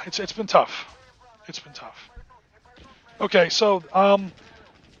yeah, it's been tough. It's been tough. Okay, so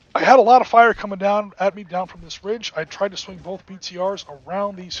I had a lot of fire coming down at me down from this ridge. I tried to swing both BTRs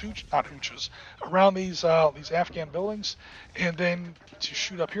around these around these Afghan buildings, and then to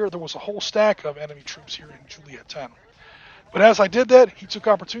shoot up here. There was a whole stack of enemy troops here in Juliet 10. But as I did that, he took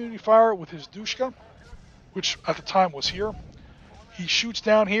opportunity fire with his Dushka, which at the time was here. He shoots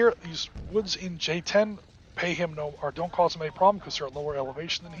down here. These woods in J10 pay him no, or don't cause him any problem because they're at lower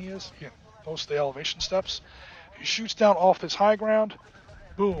elevation than he is. Again, most of the elevation steps. He shoots down off this high ground.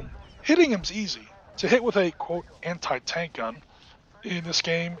 Boom. Hitting him's easy. To hit with a, quote, anti-tank gun in this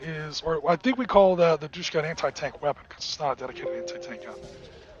game is, or I think we call the Dushka an anti-tank weapon because it's not a dedicated anti-tank gun.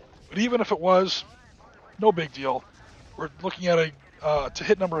 But even if it was, no big deal. We're looking at a to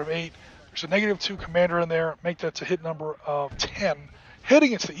hit number of 8. There's a -2 commander in there. Make that to hit number of 10.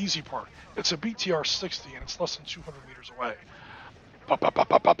 Hitting it's the easy part. It's a BTR-60 and it's less than 200 meters away. Pop, pop, pop,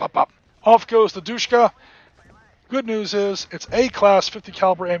 pop, pop, pop, pop. Off goes the Dushka. Good news is it's A-class 50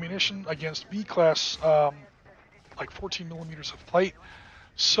 caliber ammunition against B-class like 14 millimeters of plate.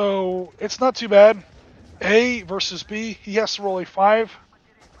 So it's not too bad. A versus B, he has to roll a 5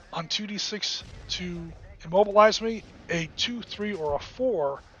 on 2d6 to immobilize me. A 2, 3, or a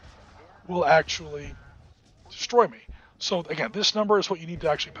 4 will actually destroy me. So again, this number is what you need to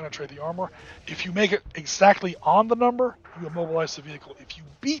actually penetrate the armor. If you make it exactly on the number, you immobilize the vehicle. If you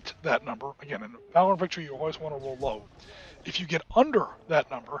beat that number, again, in Valor Victory, you always want to roll low. If you get under that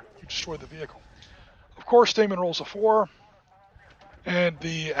number, you destroy the vehicle. Of course, Damon rolls a 4, and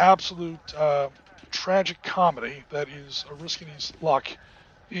the absolute tragic comedy that is Oriskany's luck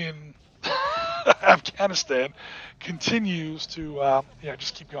in Afghanistan continues to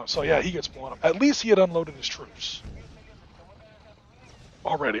just keep going. So yeah, he gets blown up. At least he had unloaded his troops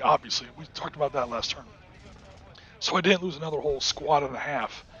already. Obviously, we talked about that last turn. So I didn't lose another whole squad and a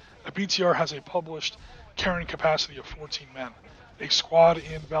half. A BTR has a published carrying capacity of 14 men. A squad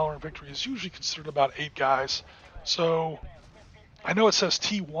in Valor and Victory is usually considered about 8 guys. So I know it says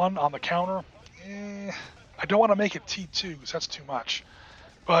T1 on the counter. I don't want to make it T2 because that's too much.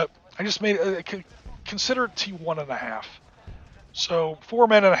 But I just made it, consider it T1 and a half. So 4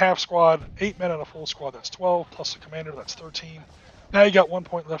 men and a half squad, 8 men and a full squad, that's 12, plus the commander, that's 13. Now you got 1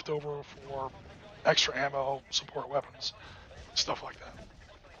 point left over for extra ammo, support weapons, stuff like that.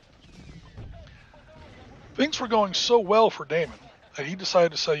 Things were going so well for Damon that he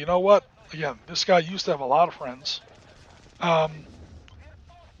decided to say, you know what? Again, this guy used to have a lot of friends.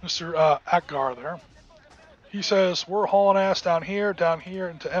 Mr. Akgar there. He says, we're hauling ass down here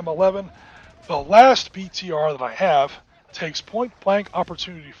into M11. The last BTR that I have takes point blank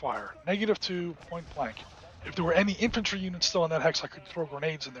opportunity fire. -2 point blank. If there were any infantry units still in that hex, I could throw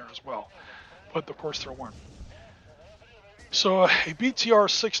grenades in there as well. But of course there weren't. So a BTR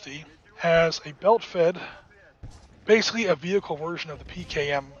 60 has a belt-fed, basically a vehicle version of the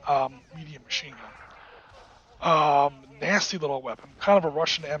PKM medium machine gun. Nasty little weapon, kind of a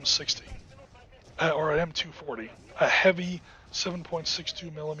Russian M60 or an M240, a heavy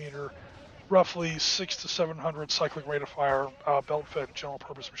 7.62 millimeter, roughly 600 to 700 cyclic rate of fire, belt-fed general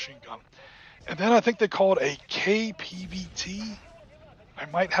purpose machine gun. And then I think they call it a KPVT. I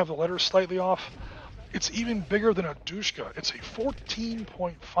might have the letters slightly off. It's even bigger than a Dushka. It's a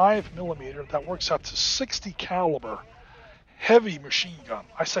 14.5 millimeter that works out to 60 caliber heavy machine gun.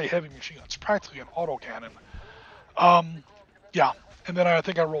 I say heavy machine gun. It's practically an autocannon. Yeah. And then I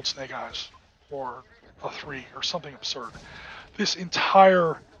think I rolled Snake Eyes or a 3 or something absurd. This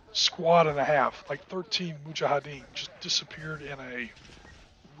entire squad and a half, like 13 Mujahideen, just disappeared in a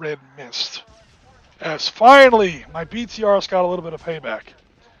red mist. As finally, my BTR's got a little bit of payback.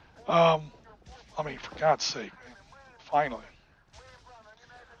 I mean, for God's sake, man. Finally.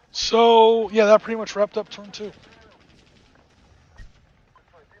 So, yeah, that pretty much wrapped up turn 2.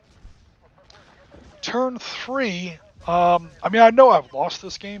 Turn 3, I mean, I know I've lost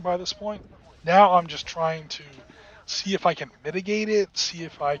this game by this point. Now I'm just trying to see if I can mitigate it, see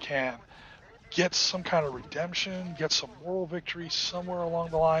if I can get some kind of redemption, get some moral victory somewhere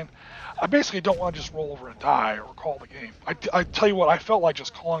along the line. I basically don't want to just roll over and die or call the game. I tell you what, I felt like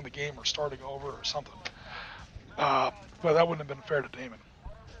just calling the game or starting over or something. But that wouldn't have been fair to Damon.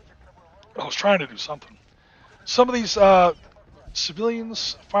 I was trying to do something. Some of these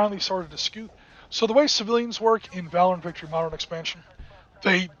civilians finally started to scoot. So the way civilians work in Valor and Victory Modern Expansion,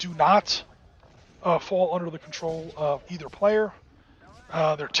 they do not fall under the control of either player.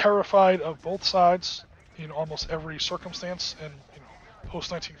 They're terrified of both sides in almost every circumstance, and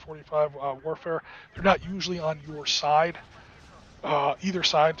post-1945 warfare. They're not usually on your side, either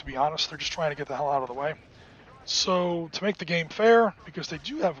side, to be honest. They're just trying to get the hell out of the way. So to make the game fair, because they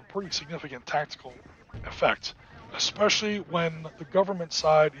do have a pretty significant tactical effect, especially when the government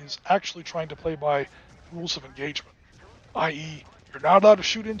side is actually trying to play by rules of engagement, i.e., you're not allowed to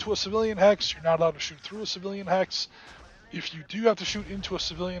shoot into a civilian hex, you're not allowed to shoot through a civilian hex. If you do have to shoot into a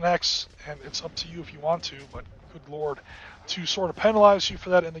civilian hex, and it's up to you if you want to, but good lord, to sort of penalize you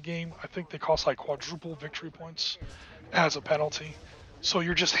for that in the game, I think they cost like quadruple victory points as a penalty. So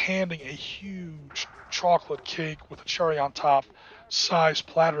you're just handing a huge chocolate cake with a cherry on top size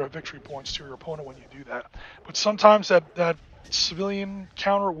platter of victory points to your opponent when you do that. But sometimes that civilian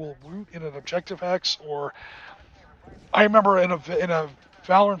counter will root in an objective hex, or I remember in a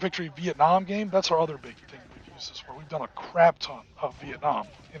Valor and Victory Vietnam game, that's our other big thing we've used this for. We've done a crap ton of Vietnam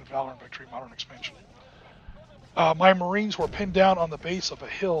in Valor and Victory Modern Expansion. My Marines were pinned down on the base of a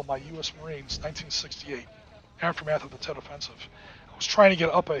hill, my U.S. Marines, 1968, aftermath of the Tet Offensive. I was trying to get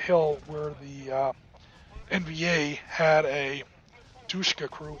up a hill where the NVA had a Dushka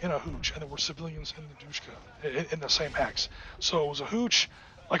crew in a hooch, and there were civilians in the Dushka, in the same hex. So it was a hooch,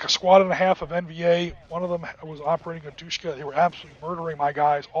 like a squad and a half of NVA. One of them was operating a Dushka. They were absolutely murdering my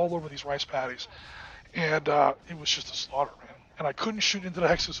guys all over these rice paddies. And it was just a slaughter, man. And I couldn't shoot into the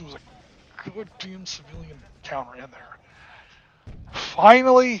hexes. It was a good damn civilian counter in there.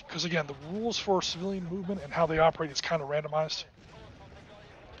 Finally, because again, the rules for civilian movement and how they operate is kind of randomized.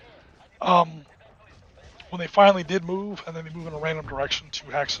 When they finally did move, and then they move in a random direction, 2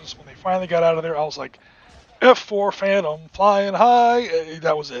 hexes, when they finally got out of there, I was like, F4 Phantom, flying high.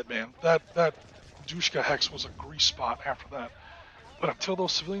 That was it, man. That Dushka hex was a grease spot after that. But until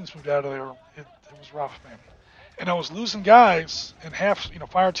those civilians moved out of there, it was rough, man. And I was losing guys in half,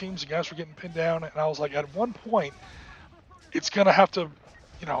 fire teams. The guys were getting pinned down, and I was like, at one point, it's gonna have to,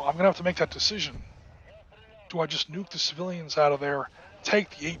 I'm gonna have to make that decision. Do I just nuke the civilians out of there,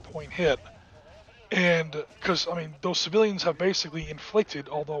 take the 8-point hit, and because those civilians have basically inflicted,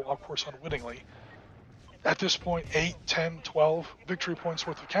 although of course unwittingly, at this point 8, 10, 12 victory points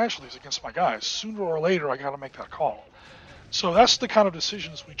worth of casualties against my guys. Sooner or later, I got to make that call. So that's the kind of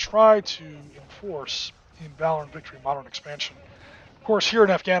decisions we try to enforce in Valor Victory Modern Expansion. Of course, here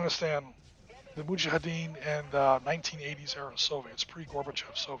in Afghanistan, the Mujahideen and 1980s era Soviets,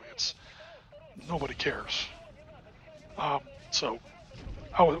 pre-Gorbachev Soviets, nobody cares. So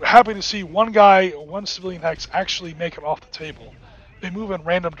I was happy to see one civilian hex actually make it off the table. They move in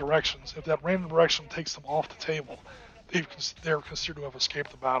random directions. If that random direction takes them off the table, they're considered to have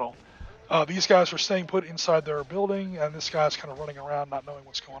escaped the battle. These guys are staying put inside their building, and this guy's kind of running around not knowing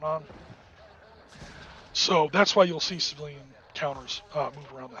what's going on. So that's why you'll see civilian counters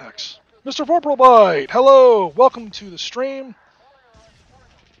move around the hex. Mr. Vorpalbite, hello! Welcome to the stream.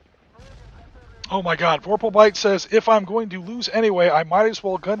 Oh my god, Vorpalbite says, if I'm going to lose anyway, I might as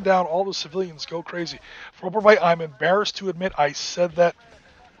well gun down all the civilians, go crazy. Vorpalbite, I'm embarrassed to admit I said that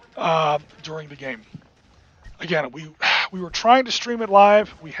during the game. Again, we were trying to stream it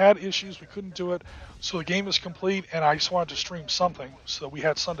live, we had issues, we couldn't do it, so the game is complete, and I just wanted to stream something, so we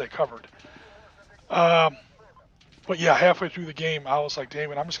had Sunday covered. But yeah, halfway through the game, I was like,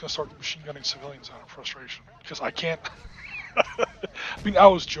 Damon, I'm just going to start machine gunning civilians out of frustration, because I can't... I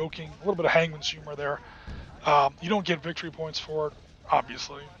was joking, a little bit of hangman's humor there. You don't get victory points for it,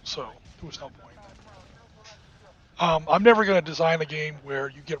 obviously, so there was no point. I'm never going to design a game where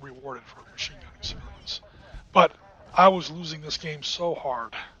you get rewarded for machine gunning civilians. But I was losing this game so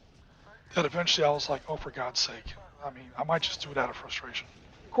hard that eventually I was like, oh, for God's sake. I might just do it out of frustration.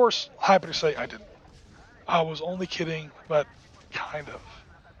 Of course, happy to say I didn't. I was only kidding, but kind of.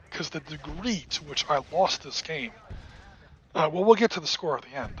 Because the degree to which I lost this game, we'll get to the score at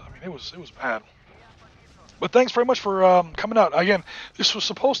the end. It was bad. But thanks very much for coming out. Again, this was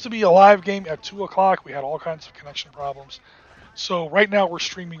supposed to be a live game at 2 o'clock. We had all kinds of connection problems. So right now we're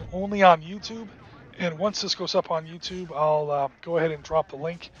streaming only on YouTube. And once this goes up on YouTube, I'll go ahead and drop the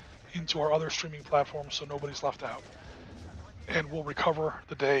link into our other streaming platforms so nobody's left out. And we'll recover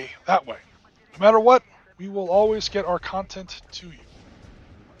the day that way. No matter what, we will always get our content to you.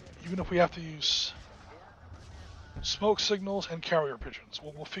 Even if we have to use smoke signals and carrier pigeons.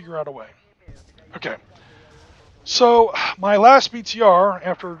 We'll figure out a way. Okay. So, my last BTR,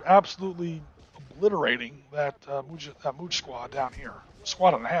 after absolutely obliterating that Muj squad down here,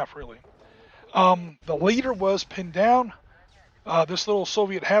 squad and a half, really, the leader was pinned down. This little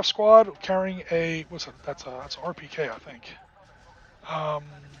Soviet half squad carrying a, that's an RPK, I think.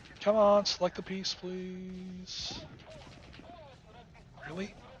 Come on, select the piece, please.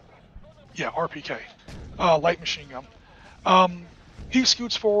 Really? Yeah, RPK. Light machine gun. He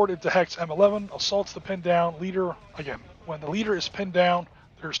scoots forward into Hex M11, assaults the pinned down leader. Again, when the leader is pinned down,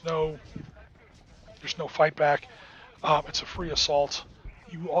 there's no fight back. It's a free assault.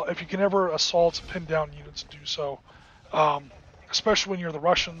 If you can ever assault pinned down units, do so. Especially when you're the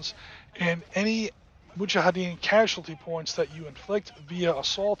Russians. And any Mujahideen casualty points that you inflict via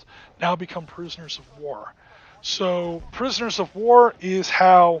assault now become prisoners of war. So prisoners of war is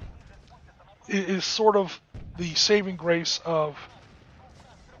sort of the saving grace of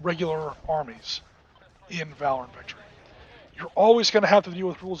regular armies in Valor and Victory. You're always going to have to deal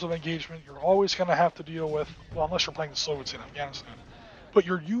with rules of engagement. You're always going to have to deal with, well, unless you're playing the Soviets in Afghanistan, but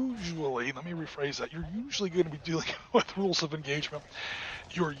you're usually, let me rephrase that, you're usually going to be dealing with rules of engagement.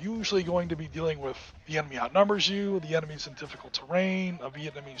 You're usually going to be dealing with the enemy outnumbers you, the enemy's in difficult terrain, a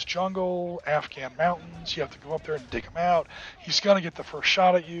Vietnamese jungle, Afghan mountains. You have to go up there and dig him out. He's going to get the first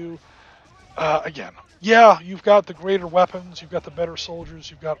shot at you. Again, yeah, you've got the greater weapons, you've got the better soldiers,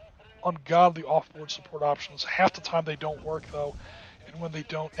 you've got ungodly off-board support options. Half the time they don't work, though, and when they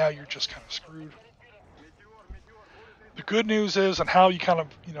don't, now you're just kind of screwed. The good news is, and how you kind of,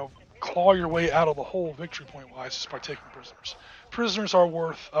 claw your way out of the hole victory point-wise, is by taking prisoners. Prisoners are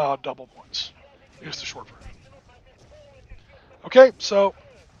worth double points. Here's the short version. Okay, so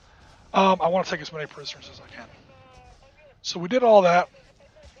I want to take as many prisoners as I can. So we did all that.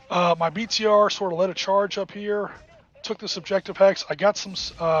 My BTR sort of led a charge up here, took this objective hex. I got some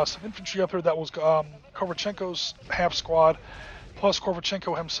infantry up here that was Kovalchenko's half squad, plus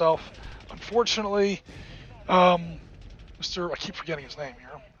Kovalchenko himself. Unfortunately, I keep forgetting his name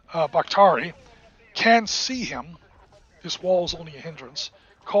here, Bakhtari, can see him. This wall is only a hindrance.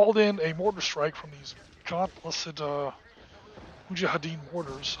 Called in a mortar strike from these godblessed Mujahideen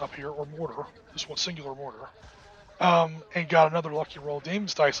mortars up here, or mortar, this one singular mortar, and got another lucky roll.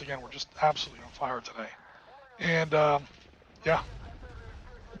 Damon's dice again were just absolutely on fire today, and yeah,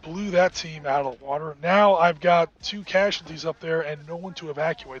 blew that team out of the water. Now I've got 2 casualties up there and no one to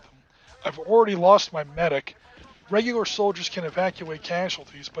evacuate them. I've already lost my medic. Regular soldiers can evacuate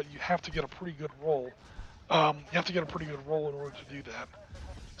casualties, but you have to get a pretty good roll. You have to get a pretty good roll in order to do that.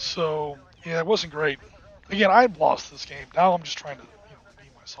 So yeah, it wasn't great. Again, I'd lost this game. Now I'm just trying to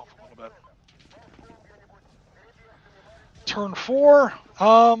beat myself a little bit. Turn 4,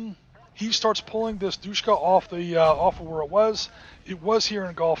 he starts pulling this Dushka off of where it was. It was here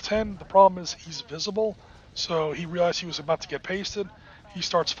in Golf 10. The problem is he's visible, so he realized he was about to get pasted. He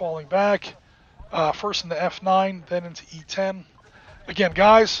starts falling back, first into F9, then into E10. Again,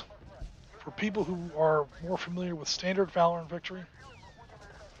 guys, for people who are more familiar with standard Valor Victory,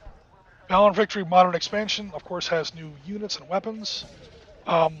 Valor Victory Modern Expansion, of course, has new units and weapons.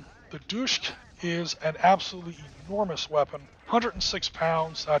 The Dushk is an absolutely enormous weapon, 106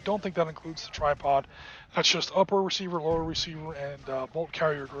 pounds. I don't think that includes the tripod. That's just upper receiver, lower receiver, and bolt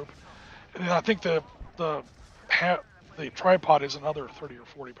carrier group. And then I think the tripod is another 30 or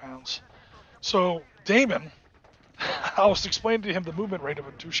 40 pounds. So Damon, I was explaining to him the movement rate of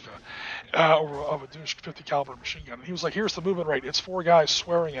a Dushka, of a Dushk 50 caliber machine gun. And he was like, "Here's the movement rate. It's 4 guys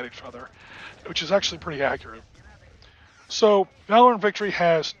swearing at each other," which is actually pretty accurate. So Valor Victory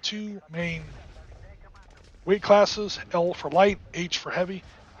has 2 main weight classes, L for light, H for heavy.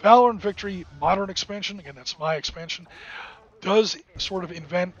 Valor Victory Modern Expansion, again that's my expansion, does sort of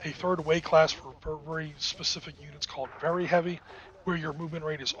invent a 3rd weight class for very specific units called very heavy, where your movement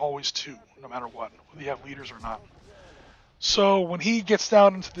rate is always 2, no matter what, whether you have leaders or not. So when he gets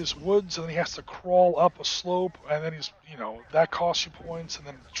down into this woods and then he has to crawl up a slope and then that costs you points and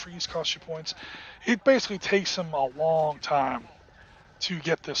then the trees cost you points, it basically takes him a long time to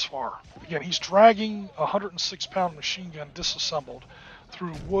get this far. Again, he's dragging a 106-pound machine gun disassembled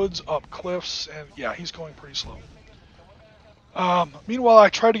through woods, up cliffs, and yeah, he's going pretty slow. Meanwhile, I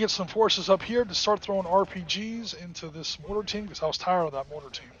tried to get some forces up here to start throwing RPGs into this mortar team because I was tired of that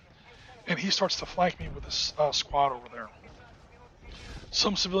mortar team. And he starts to flank me with this squad over there.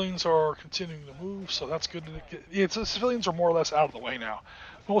 Some civilians are continuing to move, so that's good. The civilians are more or less out of the way now.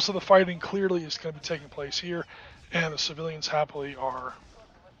 Most of the fighting clearly is going to be taking place here, and the civilians happily are,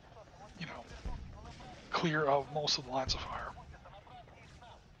 clear of most of the lines of fire.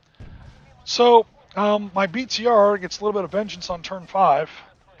 So my BTR gets a little bit of vengeance on turn 5.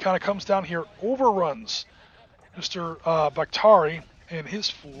 Kind of comes down here, overruns Mr. Bakhtari and his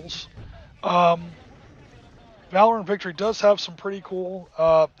fools. Valor Victory does have some pretty cool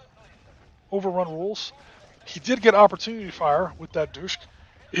overrun rules. He did get opportunity fire with that Dushk.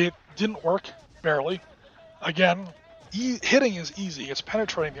 It didn't work, barely. Again, hitting is easy. It's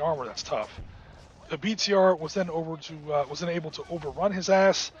penetrating the armor that's tough. The BTR was then able to overrun his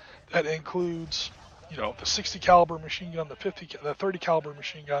ass. That includes, the 60 caliber machine gun, the 30 caliber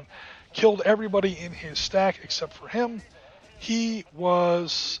machine gun, killed everybody in his stack except for him. He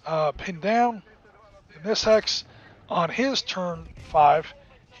was pinned down in this hex. On his turn 5,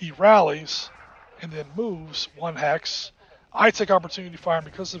 he rallies and then moves 1 hex. I take opportunity fire, and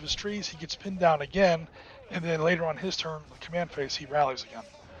because of his trees, he gets pinned down again. And then later on his turn, the command phase, he rallies again.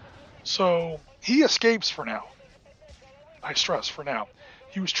 So he escapes for now. I stress, for now.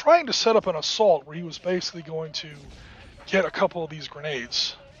 He was trying to set up an assault where he was basically going to get a couple of these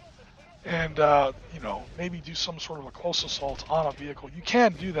grenades and, maybe do some sort of a close assault on a vehicle. You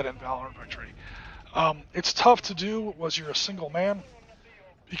can do that in Valor Victory. It's tough to do as you're a single man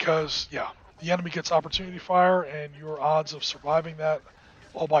because, the enemy gets opportunity fire and your odds of surviving that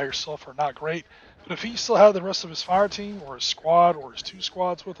all by yourself are not great. But if he still had the rest of his fire team or his squad or his 2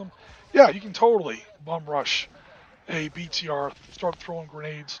 squads with him, you can totally bum rush a BTR, start throwing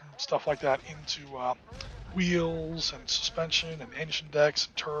grenades and stuff like that into wheels and suspension and engine decks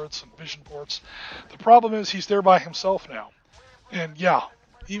and turrets and vision ports. The problem is he's there by himself now. And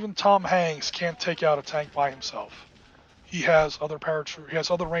even Tom Hanks can't take out a tank by himself. He has other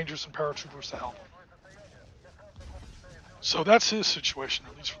rangers and paratroopers to help him. So that's his situation,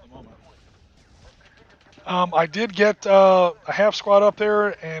 at least for the moment. I did get a half squad up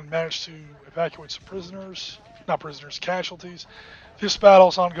there and managed to evacuate some casualties. This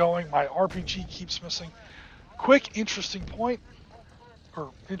battle's ongoing. My RPG keeps missing. Quick, interesting point,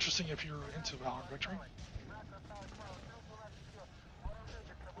 or interesting if you're into Valor Victory.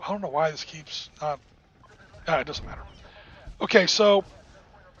 I don't know why this keeps not. It doesn't matter. Okay, so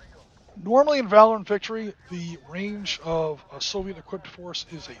Normally in Valor and Victory, the range of a Soviet-equipped force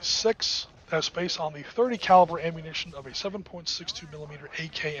is a 6. That's based on the 30 caliber ammunition of a 7.62 millimeter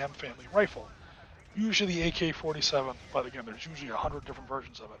AKM family rifle. Usually the AK-47, but again, there's usually 100 different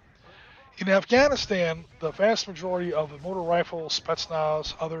versions of it. In Afghanistan, the vast majority of the motor rifle,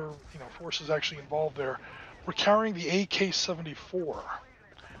 Spetsnaz, other forces actually involved there, were carrying the AK-74,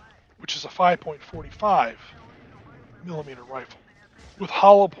 which is a 5.45 millimeter rifle with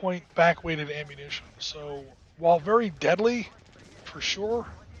hollow point back-weighted ammunition. So while very deadly, for sure,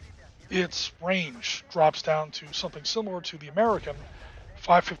 its range drops down to something similar to the American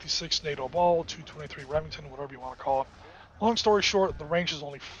 556 NATO ball, 223 Remington, whatever you want to call it. Long story short, the range is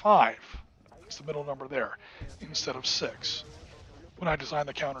only 5. It's the middle number there, instead of 6, when I designed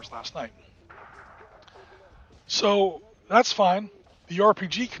the counters last night. So that's fine. The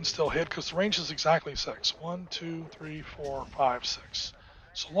RPG can still hit because the range is exactly 6. 1, 2, 3, 4, 5, 6.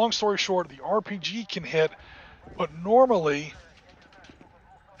 So long story short, the RPG can hit, but normally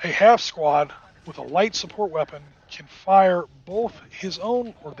a half squad with a light support weapon can fire both his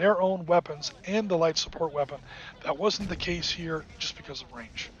own or their own weapons and the light support weapon. That wasn't the case here just because of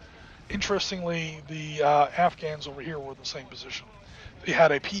range. Interestingly, the Afghans over here were in the same position. They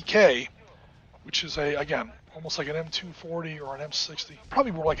had a PK, which is again, almost like an M240 or an M60,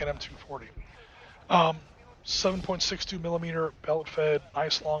 probably more like an M240. 7.62 millimeter pellet fed,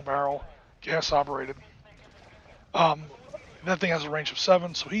 nice long barrel, gas operated. That thing has a range of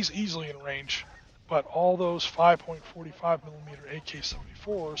 7, so he's easily in range. But all those 5.45 millimeter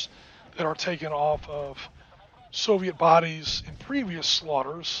AK-74s that are taken off of Soviet bodies in previous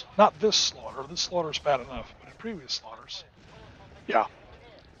slaughters, not this slaughter's bad enough, but in previous slaughters, yeah.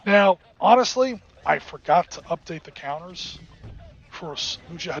 Now, honestly, I forgot to update the counters for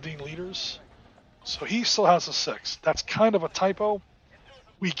Mujahideen leaders, so he still has a 6. That's kind of a typo.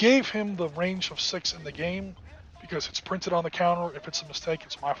 We gave him the range of 6 in the game because it's printed on the counter. If it's a mistake,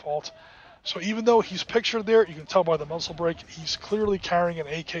 it's my fault. So even though he's pictured there, you can tell by the muzzle brake, he's clearly carrying an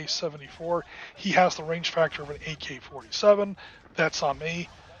AK-74. He has the range factor of an AK-47. That's on me.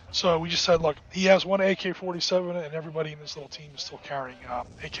 So we just said, look, he has one AK-47 and everybody in his little team is still carrying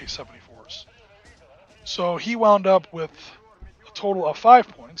AK-74s. So he wound up with a total of 5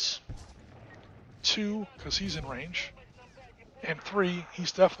 points. 2, because he's in range. And 3,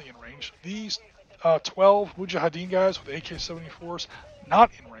 he's definitely in range. These 12 Mujahideen guys with AK-74s, not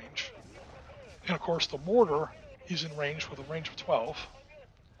in range. And of course, the mortar, he's in range with a range of 12.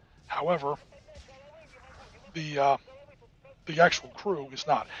 However, the actual crew is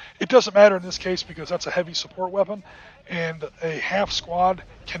not. It doesn't matter in this case because that's a heavy support weapon, and a half squad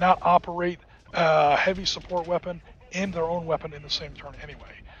cannot operate a heavy support weapon and their own weapon in the same turn anyway.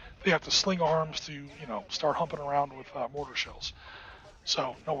 They have to sling arms to, start humping around with mortar shells.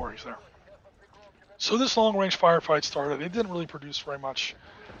 So no worries there. So this long-range firefight started. It didn't really produce very much,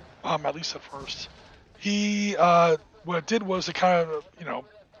 at least at first. He, what it did was it kind of,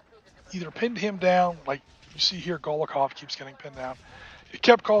 either pinned him down, like you see here, Golikov keeps getting pinned down. It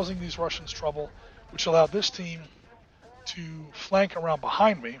kept causing these Russians trouble, which allowed this team to flank around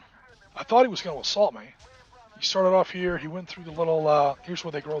behind me. I thought he was going to assault me. He started off here. He went through the little, here's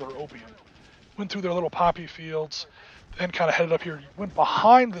where they grow their opium. Went through their little poppy fields, then kind of headed up here. He went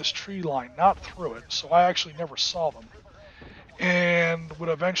behind this tree line, not through it, so I actually never saw them. And would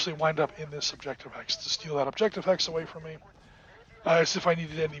eventually wind up in this objective hex to steal that objective hex away from me. As if I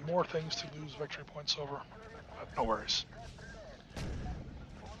needed any more things to lose victory points over. But no worries.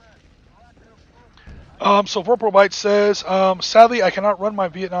 So Vorpalbite says, sadly, I cannot run my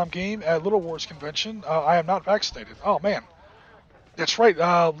Vietnam game at Little Wars convention. I am not vaccinated. Oh, man. That's right.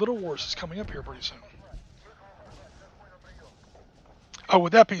 Little Wars is coming up here pretty soon.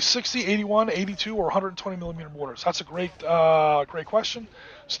 Would that be 60, 81, 82, or 120 millimeter mortars? That's a great question.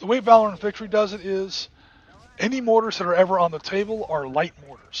 So the way Valor and Victory does it is any mortars that are ever on the table are light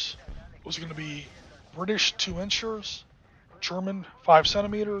mortars. Those are going to be British 2-inchers, German 5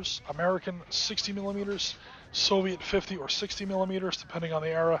 centimeters, American 60 millimeters, Soviet 50 or 60 millimeters, depending on the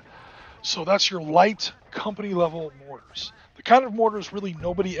era. So that's your light company level mortars. The kind of mortars really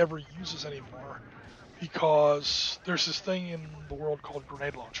nobody ever uses anymore because there's this thing in the world called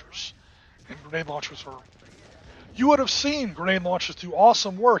grenade launchers. And grenade launchers are... You would have seen grenade launchers do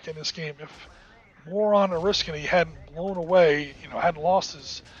awesome work in this game if moron Oriskany hadn't blown away, hadn't lost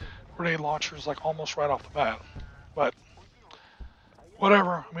his grenade launchers like almost right off the bat. But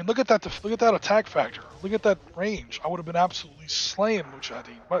whatever. I mean, look at that attack factor. Look at that range. I would have been absolutely slaying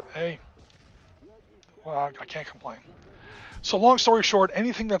Mujahideen. But hey, well, I can't complain. So long story short,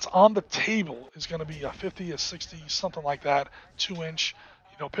 anything that's on the table is going to be a 50, a 60, something like that, 2-inch,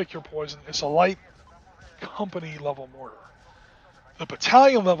 pick your poison. It's a light company level mortar. The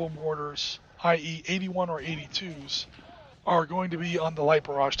battalion level mortars, i.e. 81 or 82s, are going to be on the light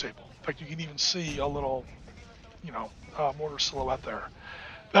barrage table. In fact, you can even see a little, mortar silhouette there.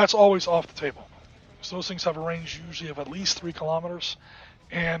 That's always off the table. So those things have a range usually of at least 3 kilometers,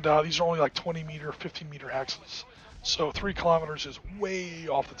 and these are only like 20 meter, 15 meter hexes. So 3 kilometers is way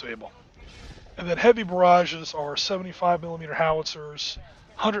off the table. And then heavy barrages are 75 millimeter howitzers,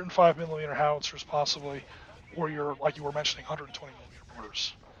 105 millimeter howitzers possibly, or like you were mentioning, 120 millimeter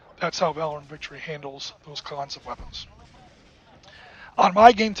mortars. That's how Valor Victory handles those kinds of weapons. On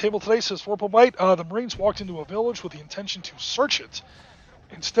my game table today, says Forpelbite, the Marines walked into a village with the intention to search it.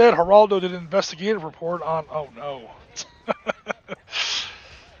 Instead, Geraldo did an investigative report on, oh no.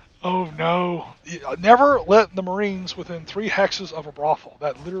 Oh no. Never let the Marines within 3 hexes of a brothel.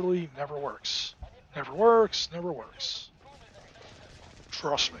 That literally never works. Never works, never works.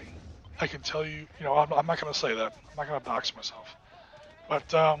 Trust me. I can tell you, I'm not going to say that. I'm not going to dox myself.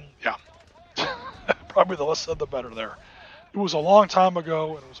 But, yeah. Probably the less said, the better there. It was a long time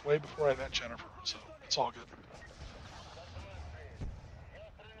ago, and it was way before I met Jennifer, so it's all good.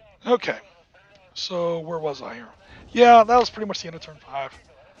 Okay. So, where was I here? Yeah, that was pretty much the end of turn 5.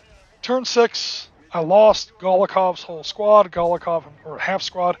 Turn 6, I lost Golikov's whole squad, or half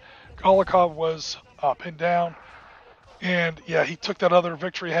squad. Golikov was pinned down. And yeah, he took that other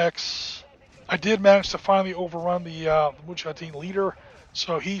victory hex. I did manage to finally overrun the Mujahideen leader,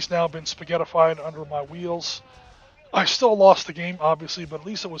 so he's now been spaghettified under my wheels. I still lost the game, obviously, but at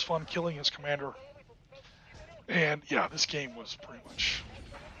least it was fun killing his commander. And yeah, this game was pretty much...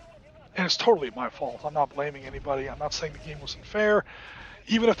 And it's totally my fault. I'm not blaming anybody. I'm not saying the game wasn't fair.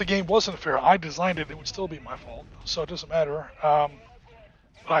 Even if the game wasn't fair, I designed it, it would still be my fault. So it doesn't matter. But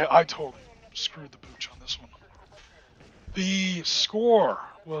I totally screwed the pooch on this one. The score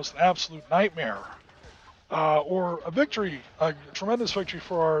was an absolute nightmare. Or a victory, a tremendous victory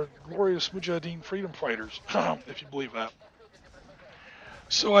for our glorious Mujahideen freedom fighters, if you believe that.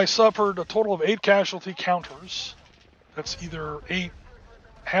 So I suffered a total of 8 casualty counters. That's either 8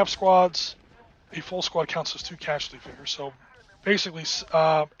 half squads, a full squad counts as 2 casualty figures. So basically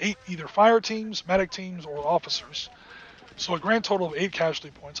 8 either fire teams, medic teams, or officers. So a grand total of 8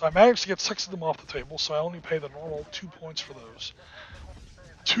 casualty points. I managed to get 6 of them off the table, so I only pay the normal 2 points for those.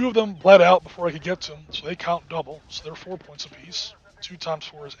 2 of them bled out before I could get to them, so they count double, so they're 4 points apiece. 2 times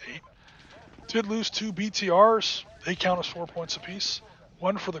 4 is 8. Did lose 2 BTRs, they count as 4 points apiece.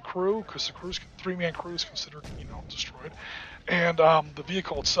 1 for the crew, because the 3-man crew is considered, destroyed. And the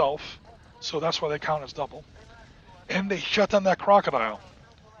vehicle itself, so that's why they count as double. And they shut down that crocodile,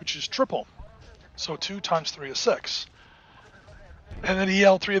 which is triple. So 2 times 3 is 6. And then he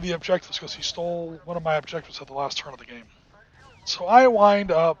held 3 of the objectives because he stole one of my objectives at the last turn of the game. So I wind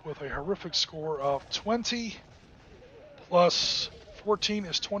up with a horrific score of 20 plus 14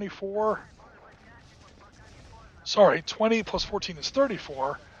 is 24. Sorry, 20 plus 14 is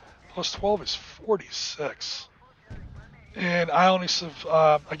 34, plus 12 is 46. And I only,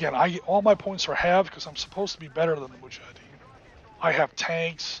 again, all my points are halved because I'm supposed to be better than the Mujahideen. I have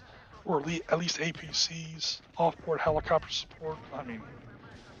tanks, or at least APCs, off-board helicopter support. I mean,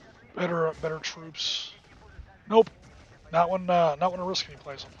 better troops. Nope, not when Oriskany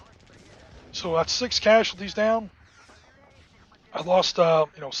plays them. So that's 6 casualties down. I lost,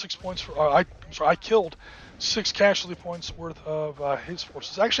 6 points for. I killed 6 casualty points worth of his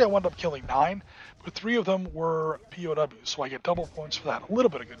forces. Actually, I wound up killing 9, but 3 of them were POWs, so I get double points for that. A little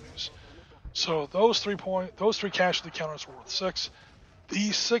bit of good news. So those 3 casualty counters were worth 6.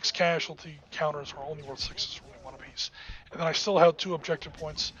 These 6 casualty counters are only worth 6, so only 1 apiece. And then I still had 2 objective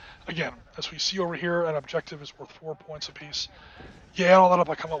points. Again, as we see over here, an objective is worth 4 points apiece. Yeah, add all that up,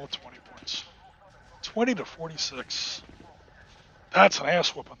 I come up with 20 points. 20 to 46. That's an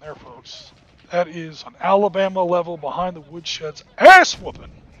ass whooping there, folks. That is an Alabama level behind the woodshed's ass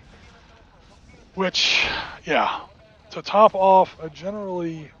whooping. Which, yeah, to top off a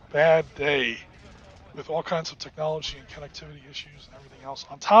generally bad day with all kinds of technology and connectivity issues and everything else.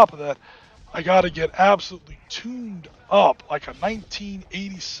 On top of that, I got to get absolutely tuned up like a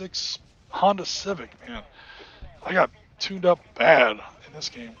 1986 Honda Civic, man. I got tuned up bad in this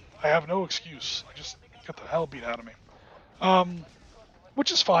game. I have no excuse. I just got the hell beat out of me.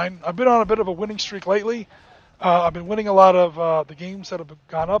 Which is fine. I've been on a bit of a winning streak lately. I've been winning a lot of the games that have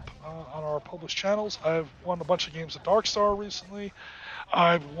gone up on our published channels. I've won a bunch of games at Dark Star recently.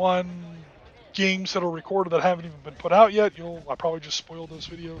 I've won games that are recorded that haven't even been put out yet. I probably just spoiled those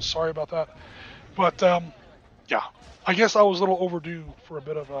videos. Sorry about that. But yeah, I guess I was a little overdue for a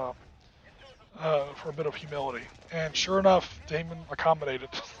bit of for a bit of humility. And sure enough, Damon accommodated.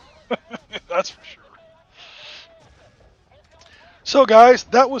 That's for sure. So guys,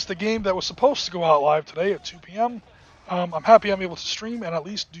 that was the game that was supposed to go out live today at 2 p.m. I'm happy I'm able to stream and at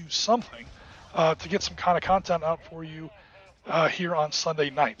least do something to get some kind of content out for you here on Sunday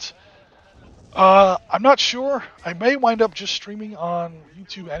night. I'm not sure. I may wind up just streaming on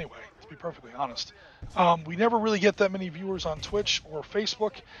YouTube anyway, to be perfectly honest. We never really get that many viewers on Twitch or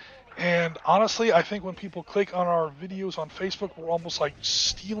Facebook. And honestly, I think when people click on our videos on Facebook, we're almost like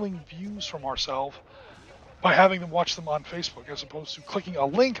stealing views from ourselves by having them watch them on Facebook, as opposed to clicking a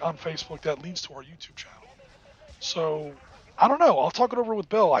link on Facebook that leads to our YouTube channel. So, I don't know. I'll talk it over with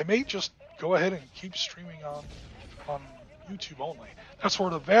Bill. I may just go ahead and keep streaming on YouTube only. That's where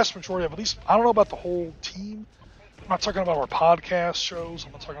the vast majority of, at least, I don't know about the whole team. I'm not talking about our podcast shows.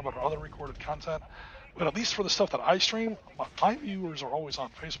 I'm not talking about our other recorded content. But at least for the stuff that I stream, my viewers are always on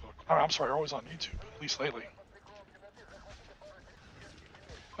Facebook. I'm sorry, are always on YouTube, at least lately.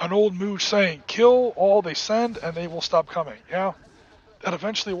 An old Mooj saying, kill all they send and they will stop coming. Yeah, that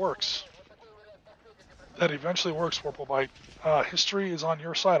eventually works. That eventually works, Warplebite. History is on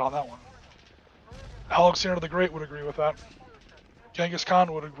your side on that one. Alexander the Great would agree with that. Genghis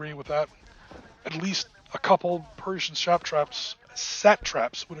Khan would agree with that. At least a couple Persian satraps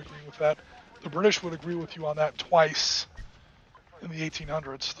would agree with that. The British would agree with you on that twice in the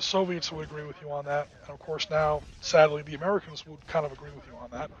 1800s. The Soviets would agree with you on that. And of course now, sadly, the Americans would kind of agree with you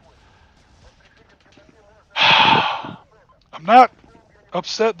on that. I'm not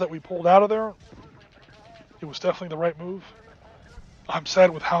upset that we pulled out of there. It was definitely the right move. I'm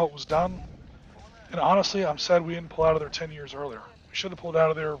sad with how it was done. And honestly, I'm sad we didn't pull out of there 10 years earlier. We should have pulled out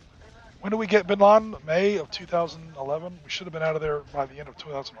of there. When did we get Bin Laden? May of 2011? We should have been out of there by the end of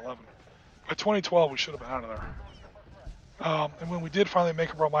 2011. By 2012, we should have been out of there. And when we did finally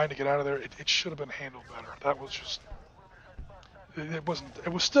make up our mind to get out of there, it should have been handled better. That was just, it wasn't,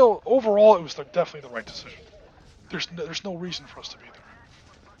 it was still, overall, it was definitely the right decision. There's no reason for us to be there.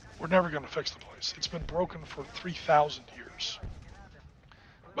 We're never going to fix the place. It's been broken for 3,000 years.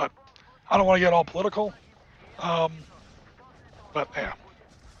 But I don't want to get all political. But yeah.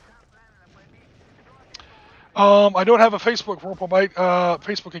 I don't have a Facebook Vorpalbite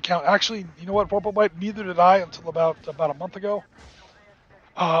Facebook account. Actually, you know what, Vorpalbite? Neither did I until about a month ago.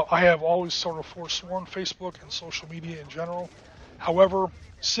 I have always sort of forsworn Facebook and social media in general. However,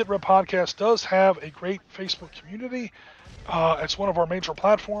 SitRep Podcast does have a great Facebook community. It's one of our major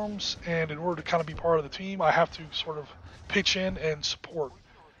platforms, and in order to kind of be part of the team, I have to sort of pitch in and support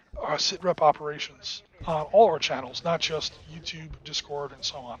SitRep operations on all our channels, not just YouTube, Discord, and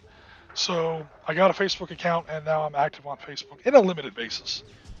so on. So I got a Facebook account, and now I'm active on Facebook in a limited basis.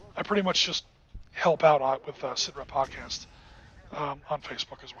 I pretty much just help out with SitRep Podcast on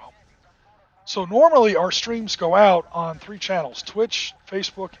Facebook as well. So normally our streams go out on 3 channels: Twitch,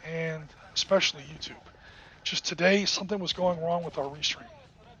 Facebook, and especially YouTube. Just today, something was going wrong with our restream.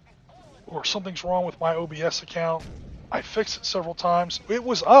 Or something's wrong with my OBS account. I fixed it several times. It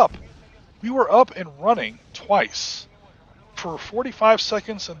was up. We were up and running twice. For 45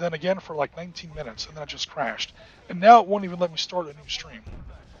 seconds and then again for like 19 minutes, and then it just crashed. And now it won't even let me start a new stream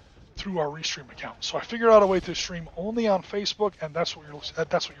through our restream account. So I figured out a way to stream only on Facebook, and that's what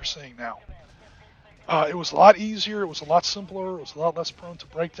you're seeing now. It was a lot easier. It was a lot simpler. It was a lot less prone to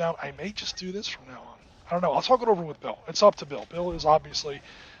breakdown. I may just do this from now on. I don't know. I'll talk it over with Bill. It's up to Bill. Bill is obviously,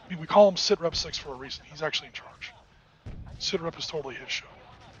 I mean, we call him SitRep 6 for a reason. He's actually in charge. SitRep is totally his show.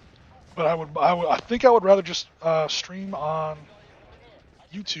 But I think I would rather just stream on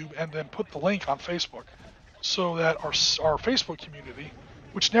YouTube and then put the link on Facebook, so that our Facebook community,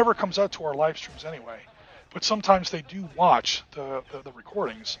 which never comes out to our live streams anyway, but sometimes they do watch the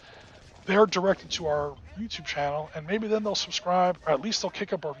recordings, they're directed to our YouTube channel, and maybe then they'll subscribe, or at least they'll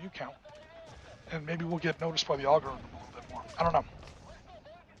kick up our view count, and maybe we'll get noticed by the algorithm a little bit more. I don't know.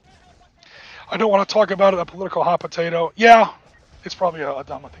 I don't want to talk about it, a political hot potato. Yeah, it's probably a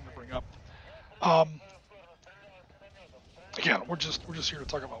dumb thing to bring up. Again, we're just here to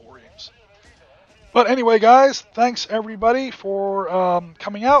talk about war games. But anyway, guys, thanks everybody for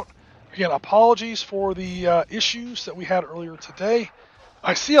coming out. Again, apologies for the issues that we had earlier today.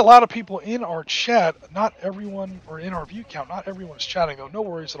 I see a lot of people in our chat. Not everyone, or in our view count, not everyone is chatting though. No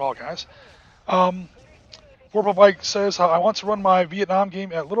worries at all, guys. Warple Bike says, I want to run my Vietnam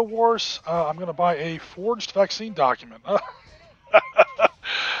game at Little Wars. I'm going to buy a forged vaccine document.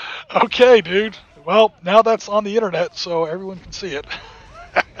 Okay, dude. Well, now that's on the internet, so everyone can see it.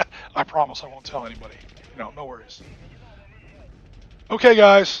 I promise I won't tell anybody. No worries. Okay,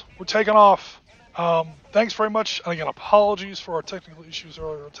 guys, we're taking off. Thanks very much. And again, apologies for our technical issues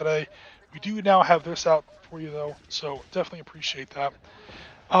earlier today. We do now have this out for you, though, so definitely appreciate that.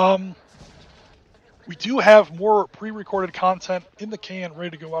 Um, we do have more pre-recorded content in the can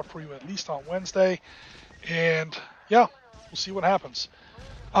ready to go out for you at least on Wednesday. And yeah, we'll see what happens.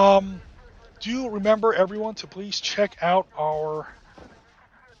 Um, do remember, everyone, to please check out our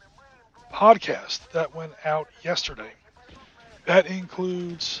podcast that went out yesterday. That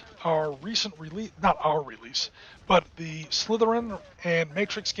includes our recent release, not our release, but the Slytherin and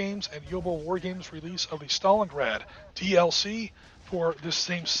Matrix games and Yobo War Games release of the Stalingrad DLC for this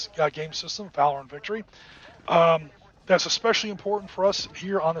same game system, Valor Victory. That's especially important for us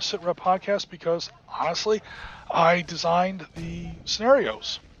here on the SitRep podcast because, honestly, I designed the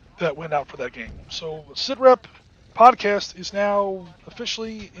scenarios that went out for that game. So, SitRep podcast is now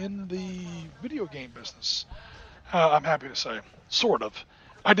officially in the video game business. I'm happy to say, sort of.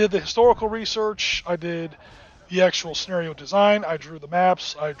 I did the historical research. I did the actual scenario design. I drew the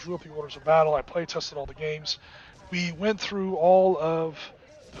maps. I drew up the orders of battle. I play tested all the games. We went through all of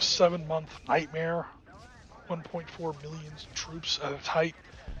the 7-month nightmare, 1.4 million troops at its height,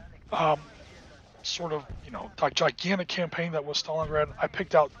 sort of, gigantic campaign that was Stalingrad. I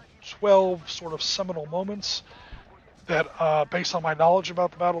picked out 12 sort of seminal moments that, based on my knowledge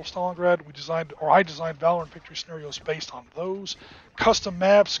about the Battle of Stalingrad, I designed Valor and Victory scenarios based on those. Custom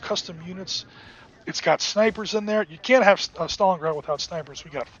maps, custom units. It's got snipers in there. You can't have Stalingrad without snipers.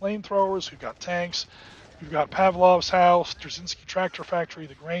 We got flamethrowers, we've got tanks, we've got Pavlov's house, Drzinski tractor factory,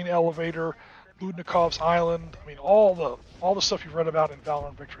 the grain elevator, Ludnikov's island. I mean, all the stuff you've read about in Valor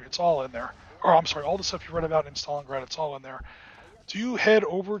and Victory, it's all in there. Or I'm sorry, all the stuff you read about in Stalingrad, it's all in there. Do head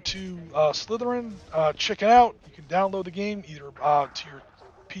over to Slytherin, check it out. You can download the game either to your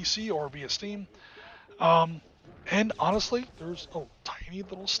PC or via Steam. And honestly, there's a tiny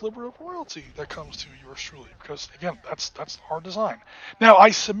little sliver of royalty that comes to yours truly because, again, that's our design. Now,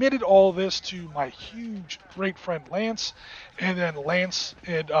 I submitted all this to my huge, great friend Lance, and then Lance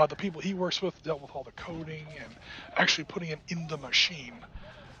and the people he works with dealt with all the coding and actually putting it in the machine.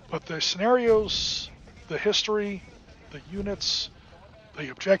 But the scenarios, the history, the units, the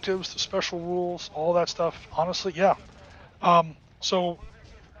objectives, the special rules, all that stuff. Honestly, yeah. So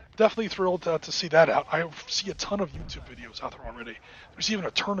definitely thrilled to see that out. I see a ton of YouTube videos out there already. There's even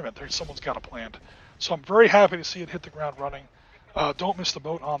a tournament there someone's got it planned. So I'm very happy to see it hit the ground running. Don't miss the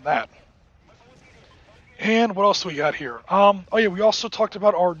boat on that. And what else do we got here? We also talked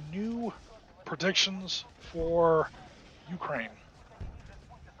about our new predictions for Ukraine.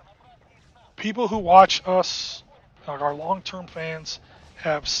 People who watch us, our long-term fans,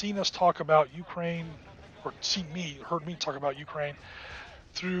 have seen us talk about Ukraine, or heard me talk about Ukraine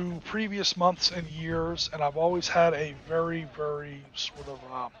through previous months and years, and I've always had a very, very sort of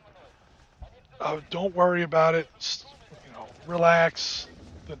don't worry about it, relax.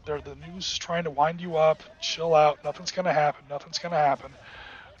 The news is trying to wind you up, chill out. Nothing's gonna happen. Nothing's gonna happen.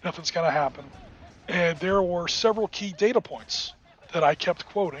 Nothing's gonna happen. And there were several key data points that I kept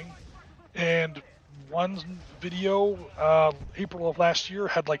quoting, and one video, April of last year,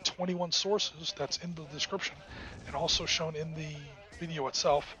 had like 21 sources. That's in the description, and also shown in the video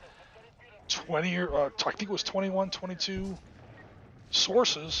itself. I think it was 21, 22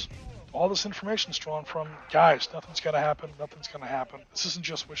 sources. All this information is drawn from guys. Nothing's gonna happen. Nothing's gonna happen. This isn't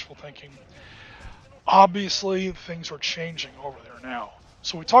just wishful thinking. Obviously, things are changing over there now.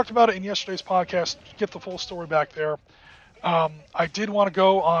 So we talked about it in yesterday's podcast. Get the full story back there. I did want to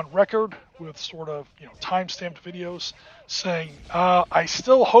go on record with sort of, time-stamped videos saying I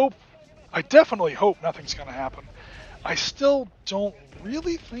definitely hope nothing's going to happen. I still don't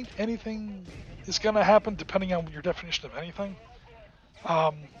really think anything is going to happen, depending on your definition of anything.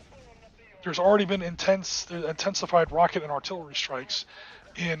 There's already been intensified rocket and artillery strikes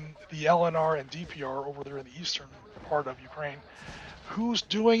in the LNR and DPR over there in the eastern part of Ukraine. Who's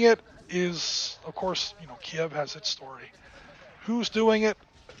doing it is, of course, Kiev has its story. Who's doing it,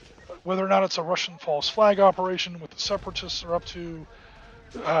 whether or not it's a Russian false flag operation, what the separatists are up to,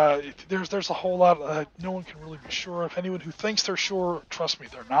 there's a whole lot no one can really be sure of. Anyone who thinks they're sure, trust me,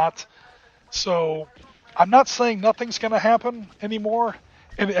 they're not. So I'm not saying nothing's going to happen anymore.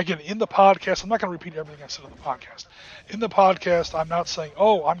 And again, in the podcast, I'm not going to repeat everything I said in the podcast. In the podcast, I'm not saying,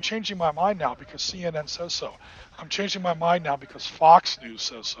 I'm changing my mind now because CNN says so. I'm changing my mind now because Fox News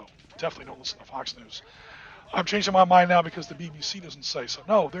says so. Definitely don't listen to Fox News. I'm changing my mind now because the BBC doesn't say so.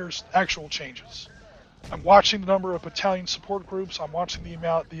 No, there's actual changes. I'm watching the number of battalion support groups. I'm watching the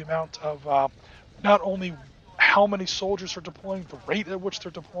amount of not only how many soldiers are deploying, the rate at which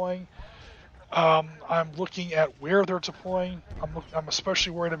they're deploying. I'm looking at where they're deploying. I'm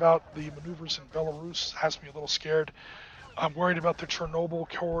especially worried about the maneuvers in Belarus. It has me a little scared. I'm worried about the Chernobyl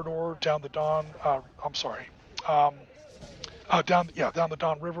corridor down the Don. I'm sorry, um, down the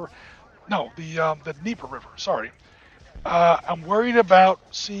Don River. No, the Dnieper River. Sorry. I'm worried about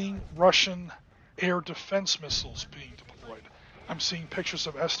seeing Russian air defense missiles being deployed. I'm seeing pictures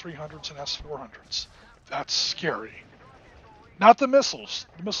of S-300s and S-400s. That's scary. Not the missiles.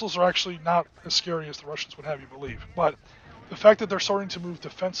 The missiles are actually not as scary as the Russians would have you believe. But the fact that they're starting to move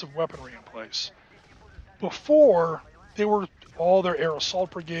defensive weaponry in place. Before, they were all their air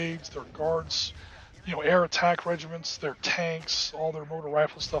assault brigades, their guards, air attack regiments, their tanks, all their motor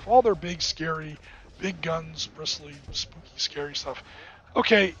rifle stuff, all their big, scary, big guns, bristly, spooky, scary stuff.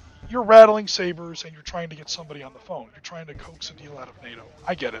 Okay, you're rattling sabers and you're trying to get somebody on the phone. You're trying to coax a deal out of NATO.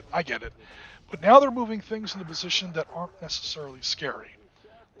 I get it. But now they're moving things into position that aren't necessarily scary,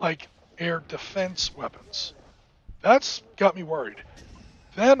 like air defense weapons. That's got me worried.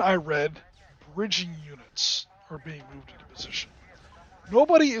 Then I read bridging units are being moved into position.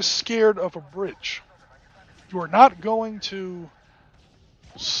 Nobody is scared of a bridge. You are not going to,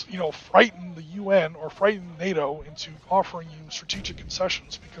 frighten the UN or frighten NATO into offering you strategic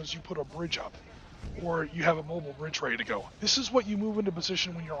concessions because you put a bridge up or you have a mobile bridge ready to go. This is what you move into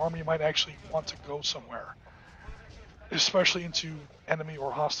position when your army might actually want to go somewhere, especially into enemy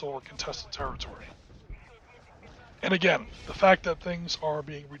or hostile or contested territory. And again, the fact that things are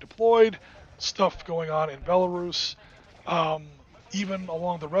being redeployed, stuff going on in Belarus, even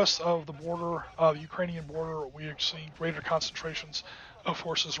along the rest of the border, the Ukrainian border, we are seeing greater concentrations of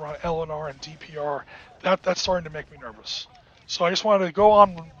forces around LNR and DPR. That's starting to make me nervous. So I just wanted to go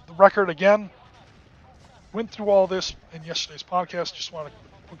on the record again. Went through all this in yesterday's podcast. Just want to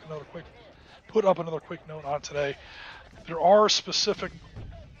put up another quick note on today. There are specific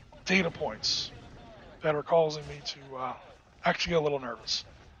data points that are causing me to actually get a little nervous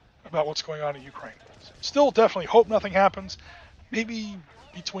about what's going on in Ukraine. Still definitely hope nothing happens. Maybe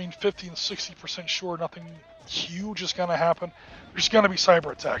between 50 and 60% sure nothing huge is going to happen. There's going to be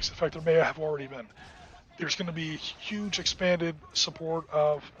cyber attacks. In fact, there may have already been. There's going to be huge expanded support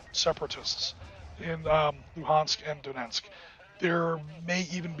of separatists in Luhansk and Donetsk. There may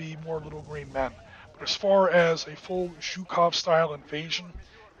even be more little green men. But as far as a full Zhukov-style invasion,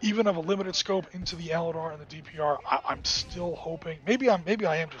 even of a limited scope into the LNR and the DPR, I'm still hoping. Maybe I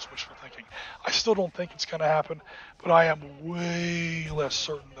am just wishful thinking. I still don't think it's going to happen, but I am way less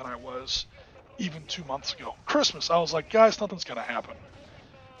certain than I was even 2 months ago. Christmas, I was like, guys, nothing's going to happen.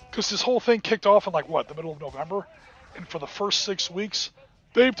 Because this whole thing kicked off in the middle of November, and for the first 6 weeks,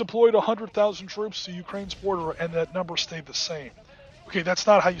 they've deployed 100,000 troops to Ukraine's border, and that number stayed the same. Okay, that's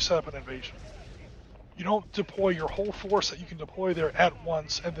not how you set up an invasion. You don't deploy your whole force that you can deploy there at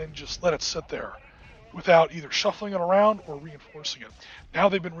once and then just let it sit there without either shuffling it around or reinforcing it. Now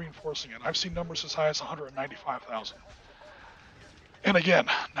they've been reinforcing it. I've seen numbers as high as 195,000. And again,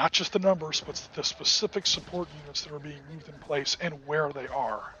 not just the numbers, but the specific support units that are being moved in place and where they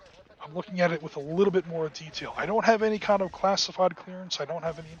are. I'm looking at it with a little bit more detail. I don't have any kind of classified clearance. I don't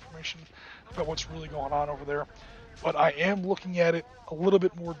have any information about what's really going on over there. But I am looking at it a little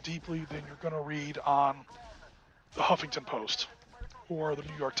bit more deeply than you're going to read on the Huffington Post or the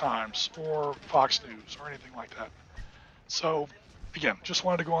New York Times or Fox News or anything like that. So, again, just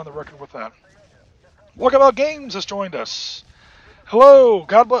wanted to go on the record with that. Walkabout Games has joined us. Hello,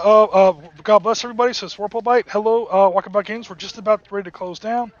 God bless everybody, says Warplebyte. Hello, Walkabout Games. We're just about ready to close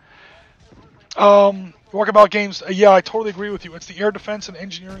down. Walkabout Games, yeah, I totally agree with you. It's the air defense and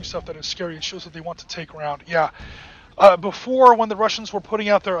engineering stuff that is scary. It shows that they want to take ground. Yeah. Before, when the Russians were putting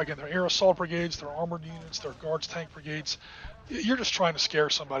out their air assault brigades, their armored units, their guards tank brigades, you're just trying to scare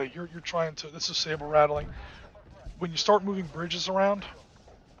somebody. You're trying to, this is saber rattling. When you start moving bridges around,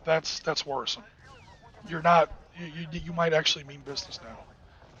 that's worrisome. You're not, you might actually mean business now.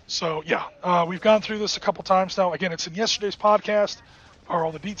 So, yeah, we've gone through this a couple times now. Again, it's in yesterday's podcast, are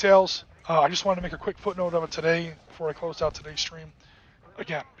all the details. I just wanted to make a quick footnote of it today before I closed out today's stream.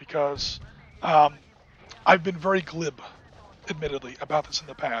 Again, because I've been very glib, admittedly, about this in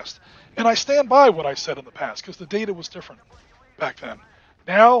the past. And I stand by what I said in the past, because the data was different back then.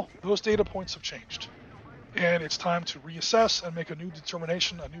 Now, those data points have changed. And it's time to reassess and make a new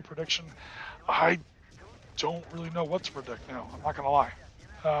determination, a new prediction. I don't really know what to predict now, I'm not going to lie.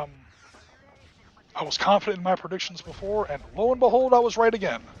 I was confident in my predictions before, and lo and behold, I was right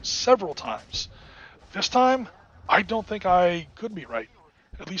again, several times. This time, I don't think I could be right,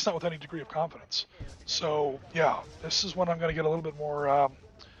 at least not with any degree of confidence. So, yeah, this is when I'm going to get a little bit more,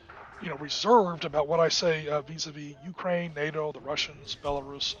 reserved about what I say vis-a-vis Ukraine, NATO, the Russians,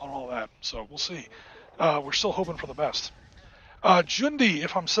 Belarus, and all that. So, we'll see. We're still hoping for the best. Jundi,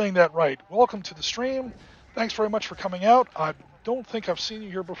 if I'm saying that right, welcome to the stream. Thanks very much for coming out. I don't think I've seen you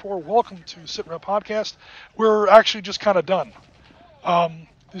here before. Welcome to Sit Rep Podcast. We're actually just kind of done.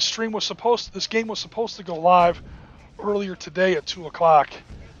 This game was supposed to go live earlier today at 2 o'clock.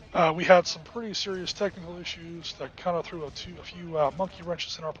 We had some pretty serious technical issues that kind of threw a few monkey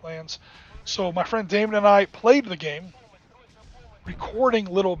wrenches in our plans. So my friend Damon and I played the game, recording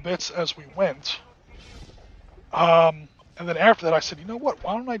little bits as we went. And then after that, I said, you know what?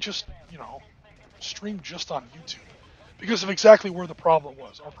 Why don't I just, stream just on YouTube? Because of exactly where the problem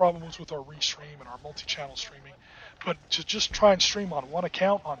was. Our problem was with our restream and our multi-channel streaming. But to just try and stream on one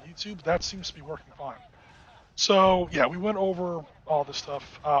account on YouTube, that seems to be working fine. So, yeah, we went over all this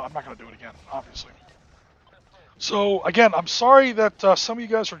stuff. I'm not going to do it again, obviously. So, again, I'm sorry that some of you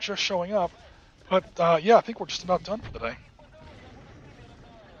guys are just showing up. But, yeah, I think we're just about done for the day.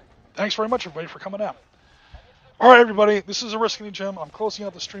 Thanks very much, everybody, for coming out. All right, everybody, this is Oriskany Jim. I'm closing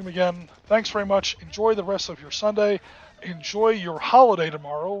out the stream again. Thanks very much. Enjoy the rest of your Sunday. Enjoy your holiday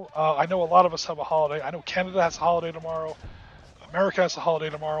tomorrow. I know a lot of us have a holiday. I know Canada has a holiday tomorrow. America has a holiday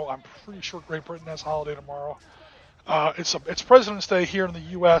tomorrow. I'm pretty sure Great Britain has a holiday tomorrow. It's President's Day here in the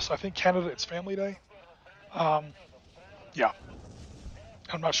U.S. I think Canada, it's Family Day. Yeah.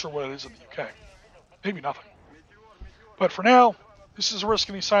 I'm not sure what it is in the U.K. Maybe nothing. But for now, this is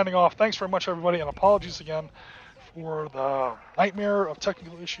Oriskany signing off. Thanks very much, everybody, and apologies again for the nightmare of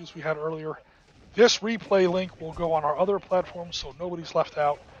technical issues we had earlier. This replay link will go on our other platforms, so nobody's left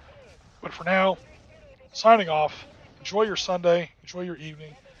out. But for now, signing off. Enjoy your Sunday, enjoy your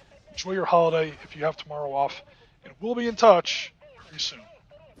evening, enjoy your holiday if you have tomorrow off, and we'll be in touch pretty soon.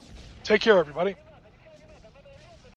 Take care, everybody.